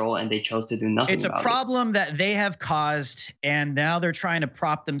out of control, and they chose to do nothing about it. It's a problem that they have caused, and now they're trying to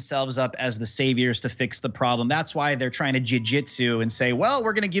prop themselves up as the saviors to fix the problem. That's why they're trying to jiu-jitsu and say, well,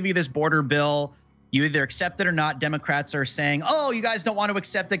 we're going to give you this border bill. You either accept it or not. Democrats are saying, oh, you guys don't want to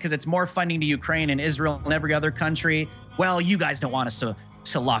accept it because it's more funding to Ukraine and Israel and every other country. Well, you guys don't want us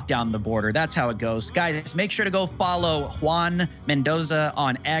to lock down the border. That's how it goes. Guys, make sure to go follow Juan Mendoza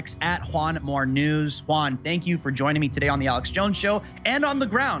on X at Juan More News. Juan, thank you for joining me today on the Alex Jones Show and on the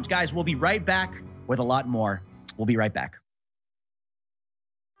ground. Guys, we'll be right back with a lot more. We'll be right back.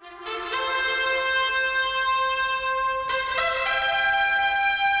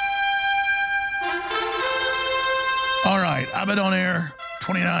 All right, I've been on air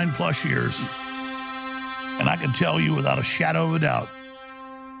 29 plus years, and I can tell you without a shadow of a doubt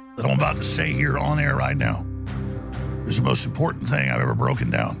that I'm about to say here on air right now is the most important thing I've ever broken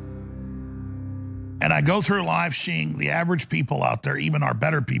down. And I go through life seeing the average people out there, even our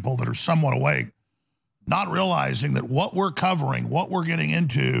better people that are somewhat awake, not realizing that what we're covering, what we're getting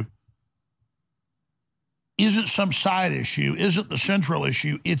into, isn't some side issue, isn't the central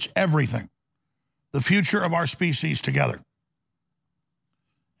issue, it's everything. The future of our species together.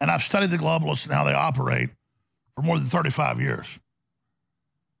 And I've studied the globalists and how they operate for more than 35 years.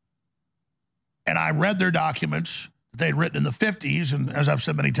 And I read their documents that they'd written in the 50s, and as I've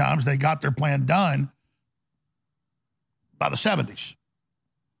said many times, they got their plan done by the 70s.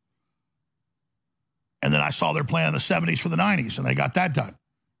 And then I saw their plan in the 70s for the 90s, and they got that done.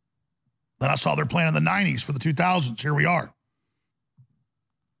 Then I saw their plan in the 90s for the 2000s. Here we are.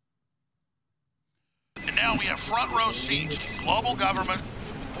 And now we have front row seats to global government,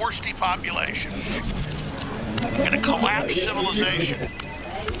 forced depopulation, and a collapsed civilization.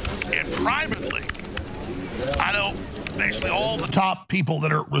 And privately, I know basically all the top people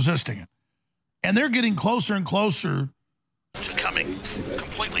that are resisting it. And they're getting closer and closer to coming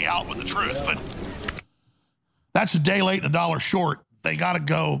completely out with the truth. But that's a day late and a dollar short. They got to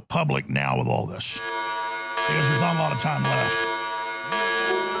go public now with all this, because there's not a lot of time left.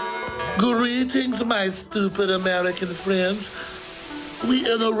 Greetings, my stupid American friends. We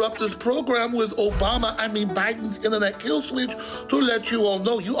interrupt this program with Biden's internet kill switch to let you all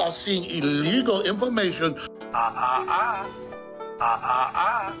know you are seeing illegal information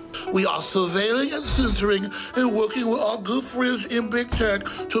We are surveilling and censoring and working with our good friends in big tech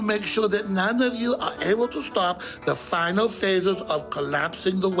to make sure that none of you are able to stop the final phases of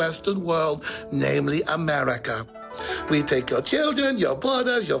collapsing the Western world, namely America. We take your children, your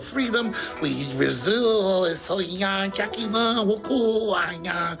borders, your freedom. We resume.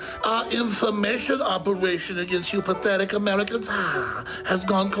 Our information operation against you pathetic Americans has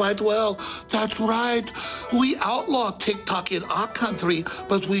gone quite well. That's right. We outlaw TikTok in our country,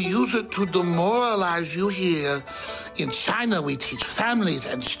 but we use it to demoralize you here. In China, we teach families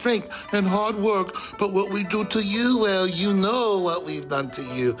and strength and hard work. But what we do to you, well, you know what we've done to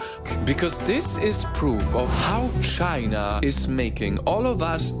you. Because this is proof of how China is making all of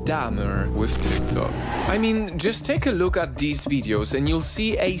us dumber with TikTok. I mean, just take a look at these videos and you'll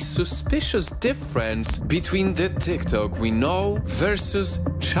see a suspicious difference between the TikTok we know versus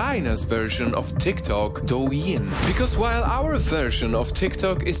China's version of TikTok, Douyin. Because while our version of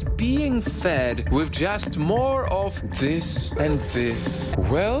TikTok is being fed with just more of this and this,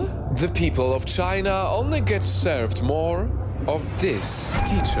 well, the people of China only get served more of this.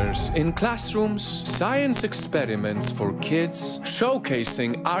 Teachers in classrooms, science experiments for kids,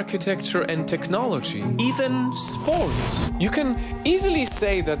 showcasing architecture and technology, even sports. You can easily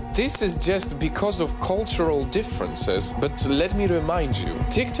say that this is just because of cultural differences, but let me remind you,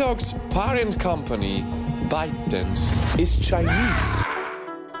 TikTok's parent company, ByteDance, is Chinese.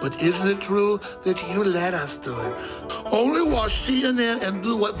 But isn't it true that you let us do it? Only watch CNN and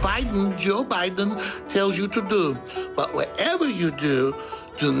do what Joe Biden, tells you to do. But whatever you do,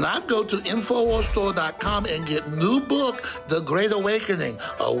 do not go to InfoWarsStore.com and get new book, The Great Awakening.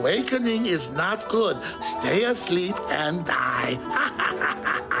 Awakening is not good. Stay asleep and die.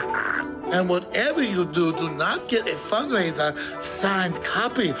 And whatever you do, do not get a fundraiser signed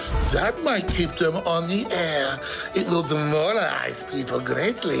copy. That might keep them on the air. It will demoralize people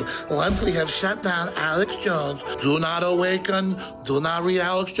greatly once we have shut down Alex Jones. Do not awaken. Do not read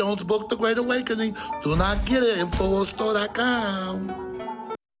Alex Jones' book, The Great Awakening. Do not get it.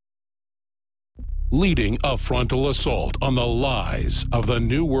 InfoWarsStore.com. Leading a frontal assault on the lies of the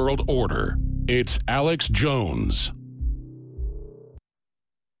New World Order, it's Alex Jones.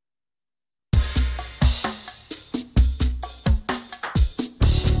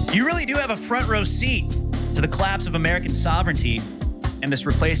 You really do have a front row seat to the collapse of American sovereignty and this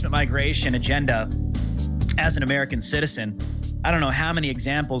replacement migration agenda as an American citizen. I don't know how many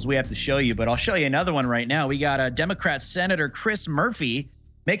examples we have to show you, but I'll show you another one right now. We got a Democrat Senator Chris Murphy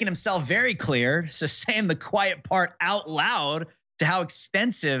making himself very clear, so saying the quiet part out loud to how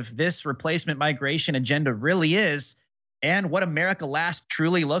extensive this replacement migration agenda really is and what America Last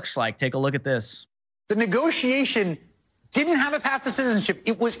truly looks like. Take a look at this. The negotiation didn't have a path to citizenship.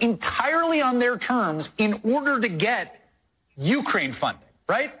 It was entirely on their terms in order to get Ukraine funding,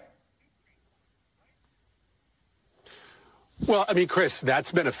 right? Well, I mean, Chris,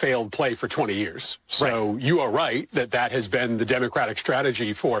 that's been a failed play for 20 years. So you are right that that has been the Democratic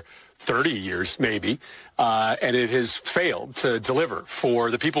strategy for 30 years, maybe, and it has failed to deliver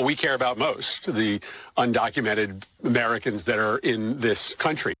for the people we care about most, the undocumented Americans that are in this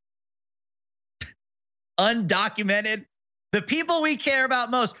country. Undocumented. The people we care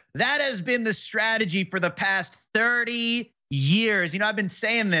about most. That has been the strategy for the past 30 years. You know, I've been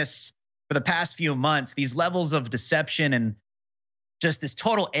saying this for the past few months, these levels of deception and just this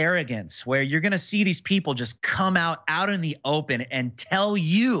total arrogance where you're going to see these people just come out in the open and tell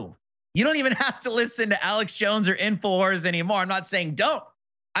you, you don't even have to listen to Alex Jones or InfoWars anymore. I'm not saying don't.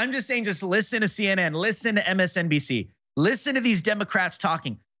 I'm just saying just listen to CNN, listen to MSNBC, listen to these Democrats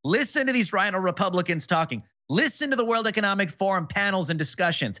talking, listen to these Rhino Republicans talking. Listen to the World Economic Forum panels and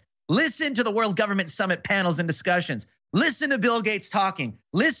discussions. Listen to the World Government Summit panels and discussions. Listen to Bill Gates talking.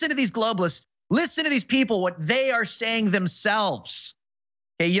 Listen to these globalists. Listen to these people, what they are saying themselves.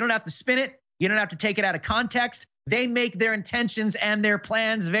 Okay, you don't have to spin it. You don't have to take it out of context. They make their intentions and their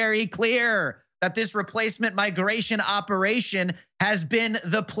plans very clear that this replacement migration operation has been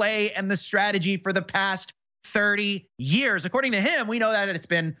the play and the strategy for the past 30 years. According to him, we know that it's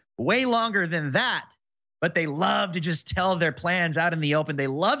been way longer than that. But they love to just tell their plans out in the open. They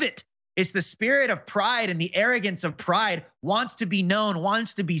love it. It's the spirit of pride and the arrogance of pride wants to be known,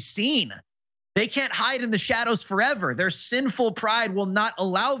 wants to be seen. They can't hide in the shadows forever. Their sinful pride will not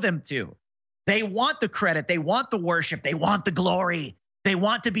allow them to. They want the credit. They want the worship. They want the glory. They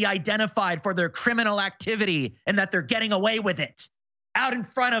want to be identified for their criminal activity and that they're getting away with it. Out in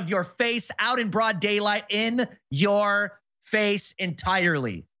front of your face, out in broad daylight, in your face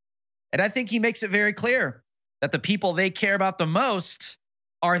entirely. And I think he makes it very clear that the people they care about the most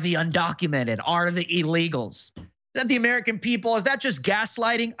are the undocumented, are the illegals. Is that the American people? Is that just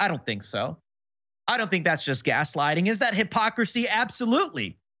gaslighting? I don't think so. I don't think that's just gaslighting. Is that hypocrisy?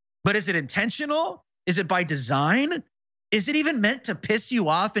 Absolutely. But is it intentional? Is it by design? Is it even meant to piss you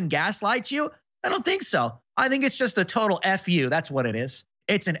off and gaslight you? I don't think so. I think it's just a total FU. That's what it is.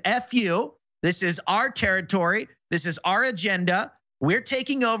 It's an FU. This is our territory. This is our agenda. We're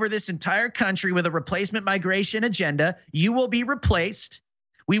taking over this entire country with a replacement migration agenda. You will be replaced.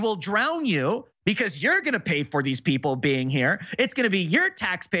 We will drown you because you're going to pay for these people being here. It's going to be your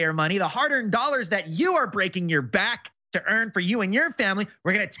taxpayer money, the hard-earned dollars that you are breaking your back to earn for you and your family.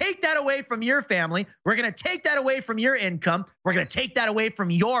 We're going to take that away from your family. We're going to take that away from your income. We're going to take that away from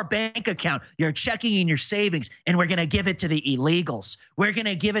your bank account, your checking and your savings, and we're going to give it to the illegals. We're going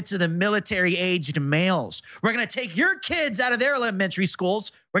to give it to the military-aged males. We're going to take your kids out of their elementary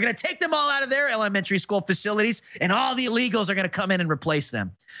schools. We're going to take them all out of their elementary school facilities, and all the illegals are going to come in and replace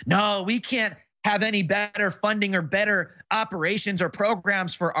them. No, we can't have any better funding or better operations or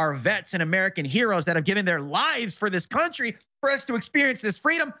programs for our vets and American heroes that have given their lives for this country for us to experience this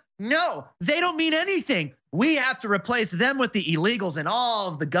freedom. No, they don't mean anything. We have to replace them with the illegals, and all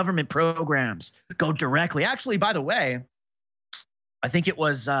of the government programs go directly. Actually, by the way, I think it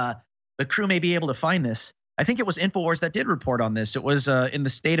was the crew may be able to find this. I think it was InfoWars that did report on this. It was in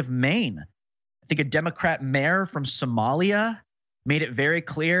the state of Maine. I think a Democrat mayor from Somalia made it very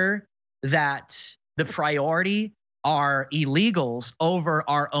clear that the priority are illegals over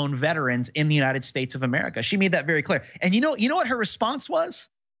our own veterans in the United States of America. She made that very clear. And you know what her response was?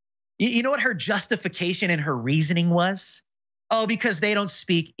 You know what her justification and her reasoning was? Oh, because they don't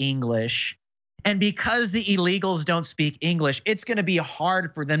speak English. And because the illegals don't speak English, it's going to be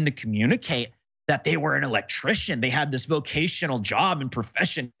hard for them to communicate that they were an electrician. They had this vocational job and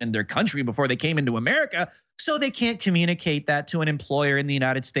profession in their country before they came into America. So they can't communicate that to an employer in the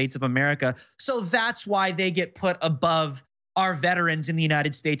United States of America. So that's why they get put above our veterans in the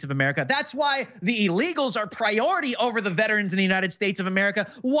United States of America. That's why the illegals are priority over the veterans in the United States of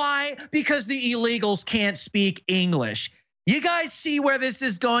America. Why? Because the illegals can't speak English. You guys see where this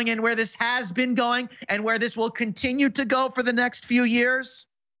is going and where this has been going and where this will continue to go for the next few years?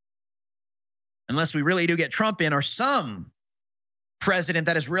 Unless we really do get Trump in, or some president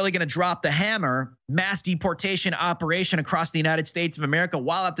that is really going to drop the hammer, mass deportation operation across the United States of America,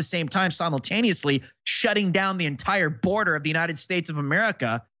 while at the same time simultaneously shutting down the entire border of the United States of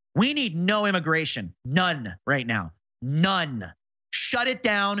America. We need no immigration. None right now. None. Shut it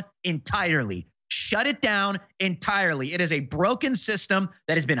down entirely. Shut it down entirely. It is a broken system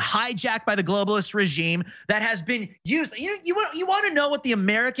that has been hijacked by the globalist regime, that has been used. You want to know what the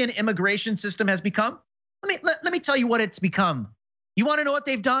American immigration system has become? Let me tell you what it's become. You want to know what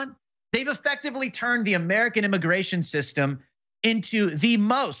they've done? They've effectively turned the American immigration system into the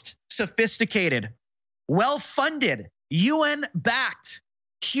most sophisticated, well-funded, UN-backed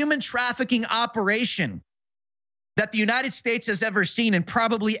human trafficking operation that the United States has ever seen and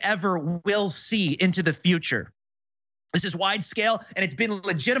probably ever will see into the future. This is wide scale, and it's been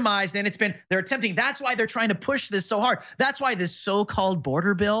legitimized, and they're attempting. That's why they're trying to push this so hard. That's why this so-called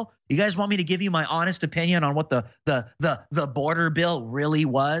border bill. You guys want me to give you my honest opinion on what the border bill really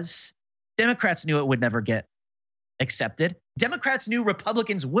was? Democrats knew it would never get accepted. Democrats knew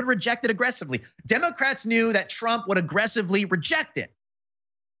Republicans would reject it aggressively. Democrats knew that Trump would aggressively reject it.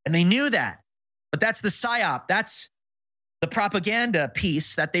 And they knew that. But that's the psyop. That's the propaganda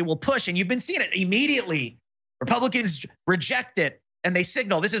piece that they will push. And you've been seeing it immediately. Republicans reject it, and they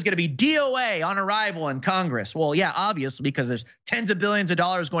signal this is going to be DOA on arrival in Congress. Well, yeah, obviously, because there's tens of billions of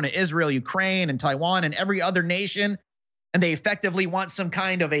dollars going to Israel, Ukraine, and Taiwan, and every other nation. And they effectively want some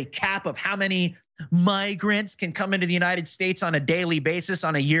kind of a cap of how many migrants can come into the United States on a daily basis,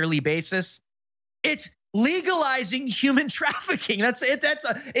 on a yearly basis. It's legalizing human trafficking.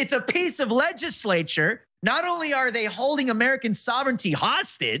 It's a piece of legislature. Not only are they holding American sovereignty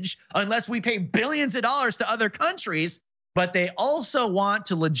hostage unless we pay billions of dollars to other countries, but they also want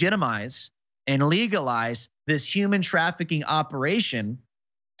to legitimize and legalize this human trafficking operation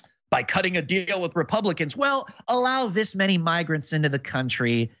by cutting a deal with Republicans. Well, allow this many migrants into the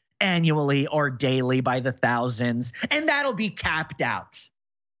country annually or daily by the thousands, and that'll be capped out.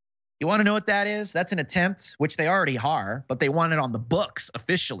 You want to know what that is? That's an attempt, which they already are, but they want it on the books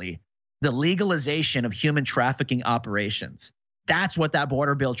officially, the legalization of human trafficking operations. That's what that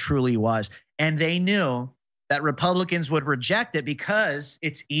border bill truly was. And they knew that Republicans would reject it because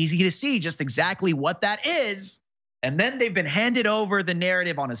it's easy to see just exactly what that is. And then they've been handed over the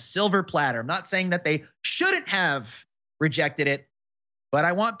narrative on a silver platter. I'm not saying that they shouldn't have rejected it, but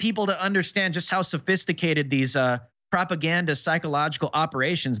I want people to understand just how sophisticated these propaganda, psychological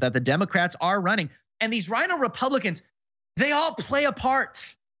operations that the Democrats are running. And these rhino Republicans, they all play a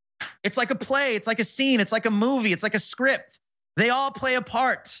part. It's like a play. It's like a scene. It's like a movie. It's like a script. They all play a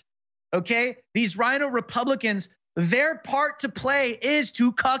part. Okay? These rhino Republicans, their part to play is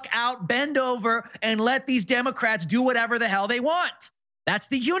to cuck out, bend over, and let these Democrats do whatever the hell they want. That's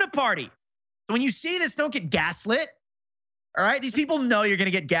the uniparty. So when you see this, don't get gaslit. All right? These people know you're going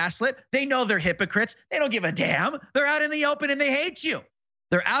to get gaslit. They know they're hypocrites. They don't give a damn. They're out in the open and they hate you.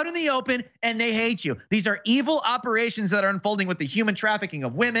 They're out in the open and they hate you. These are evil operations that are unfolding with the human trafficking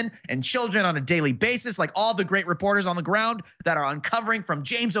of women and children on a daily basis, like all the great reporters on the ground that are uncovering, from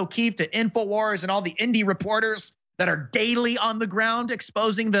James O'Keefe to InfoWars and all the indie reporters that are daily on the ground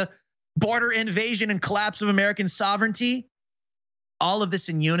exposing the border invasion and collapse of American sovereignty. All of this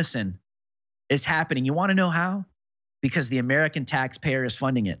in unison is happening. You want to know how? Because the American taxpayer is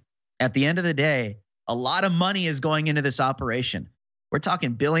funding it. At the end of the day, a lot of money is going into this operation. We're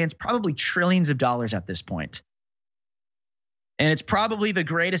talking billions, probably trillions of dollars at this point. And it's probably the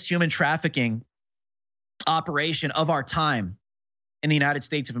greatest human trafficking operation of our time in the United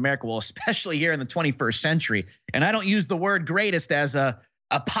States of America, well, especially here in the 21st century. And I don't use the word greatest as a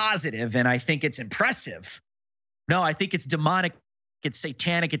positive, and I think it's impressive. No, I think it's demonic, it's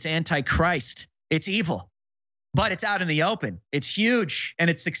satanic, it's antichrist, it's evil. But it's out in the open. It's huge, and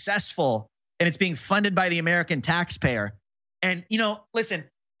it's successful, and it's being funded by the American taxpayer. And, you know, listen,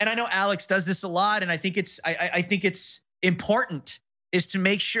 and I know Alex does this a lot, and I think it's important is to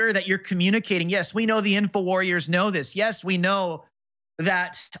make sure that you're communicating. Yes, we know the info warriors know this. Yes, we know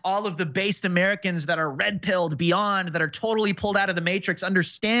that all of the based Americans that are red-pilled beyond, that are totally pulled out of the matrix,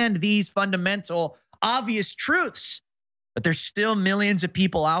 understand these fundamental, obvious truths. But there's still millions of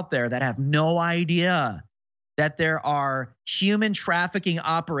people out there that have no idea that there are human trafficking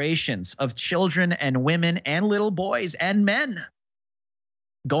operations of children and women and little boys and men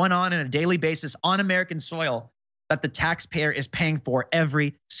going on a daily basis on American soil that the taxpayer is paying for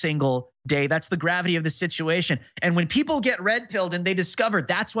every single day. That's the gravity of the situation. And when people get red-pilled and they discover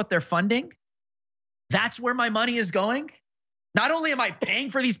that's what they're funding, that's where my money is going. Not only am I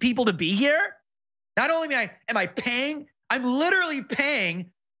paying for these people to be here, not only am I paying, I'm literally paying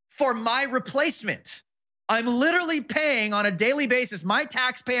for my replacement. I'm literally paying on a daily basis my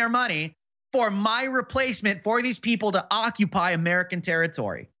taxpayer money for my replacement for these people to occupy American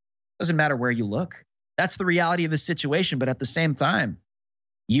territory. Doesn't matter where you look. That's the reality of the situation. But at the same time,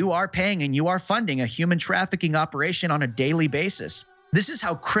 you are paying and you are funding a human trafficking operation on a daily basis. This is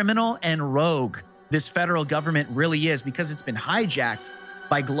how criminal and rogue this federal government really is, because it's been hijacked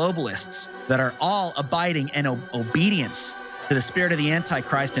by globalists that are all abiding in obedience to the spirit of the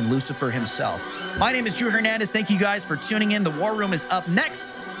Antichrist and Lucifer himself. My name is Drew Hernandez. Thank you guys for tuning in. The War Room is up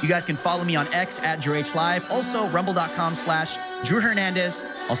next. You guys can follow me on X at DrewHLive. Also, rumble.com/Drew Hernandez.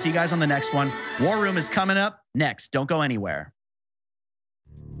 I'll see you guys on the next one. War Room is coming up next. Don't go anywhere.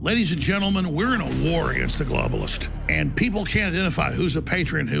 Ladies and gentlemen, we're in a war against the globalist, and people can't identify who's a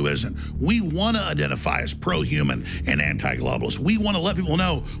patriot and who isn't. We want to identify as pro-human and anti-globalist. We want to let people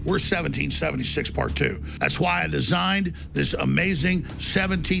know we're 1776 Part 2. That's why I designed this amazing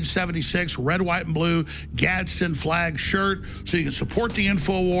 1776 red, white, and blue Gadsden flag shirt, so you can support the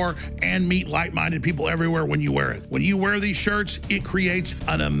InfoWar and meet like-minded people everywhere when you wear it. When you wear these shirts, it creates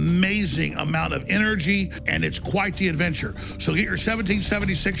an amazing amount of energy, and it's quite the adventure. So get your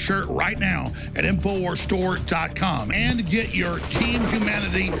 1776 shirt right now at InfoWarsStore.com, and get your Team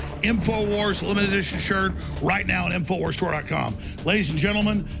Humanity InfoWars limited edition shirt right now at InfoWarsStore.com. Ladies and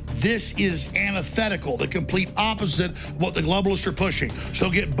gentlemen, this is antithetical, the complete opposite of what the globalists are pushing. So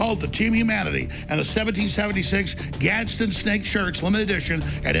get both the Team Humanity and the 1776 Gadsden Snake shirts limited edition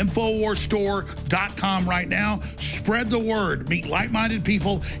at InfoWarsStore.com right now. Spread the word, meet like-minded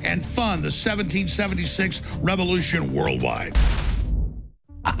people, and fund the 1776 revolution worldwide.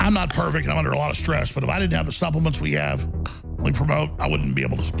 I'm not perfect, and I'm under a lot of stress, but if I didn't have the supplements we have, we promote, I wouldn't be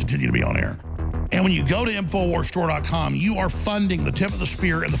able to continue to be on air. And when you go to InfoWarsStore.com, you are funding the tip of the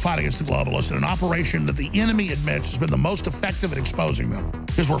spear in the fight against the globalists in an operation that the enemy admits has been the most effective at exposing them.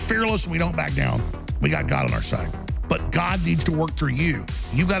 Because we're fearless and we don't back down. We got God on our side. But God needs to work through you.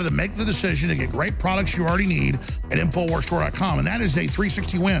 You've got to make the decision to get great products you already need at InfoWarsStore.com, and that is a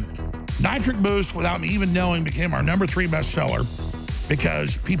 360 win. Nitric Boost, without me even knowing, became our #3 bestseller,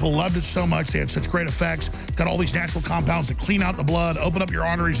 because people loved it so much. They had such great effects. It's got all these natural compounds that clean out the blood, open up your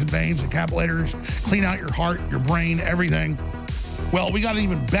arteries and veins and capillaries, clean out your heart, your brain, everything. Well, we got an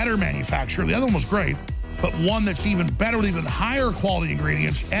even better manufacturer. The other one was great, but one that's even better with even higher quality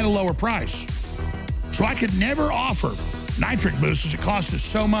ingredients at a lower price. So I could never offer Nitric Boost, as it costs us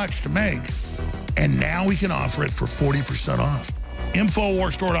so much to make, And now we can offer it for 40% off.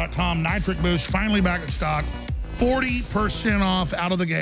 InfoWarsStore.com, Nitric Boost, finally back in stock. 40% off out of the gate.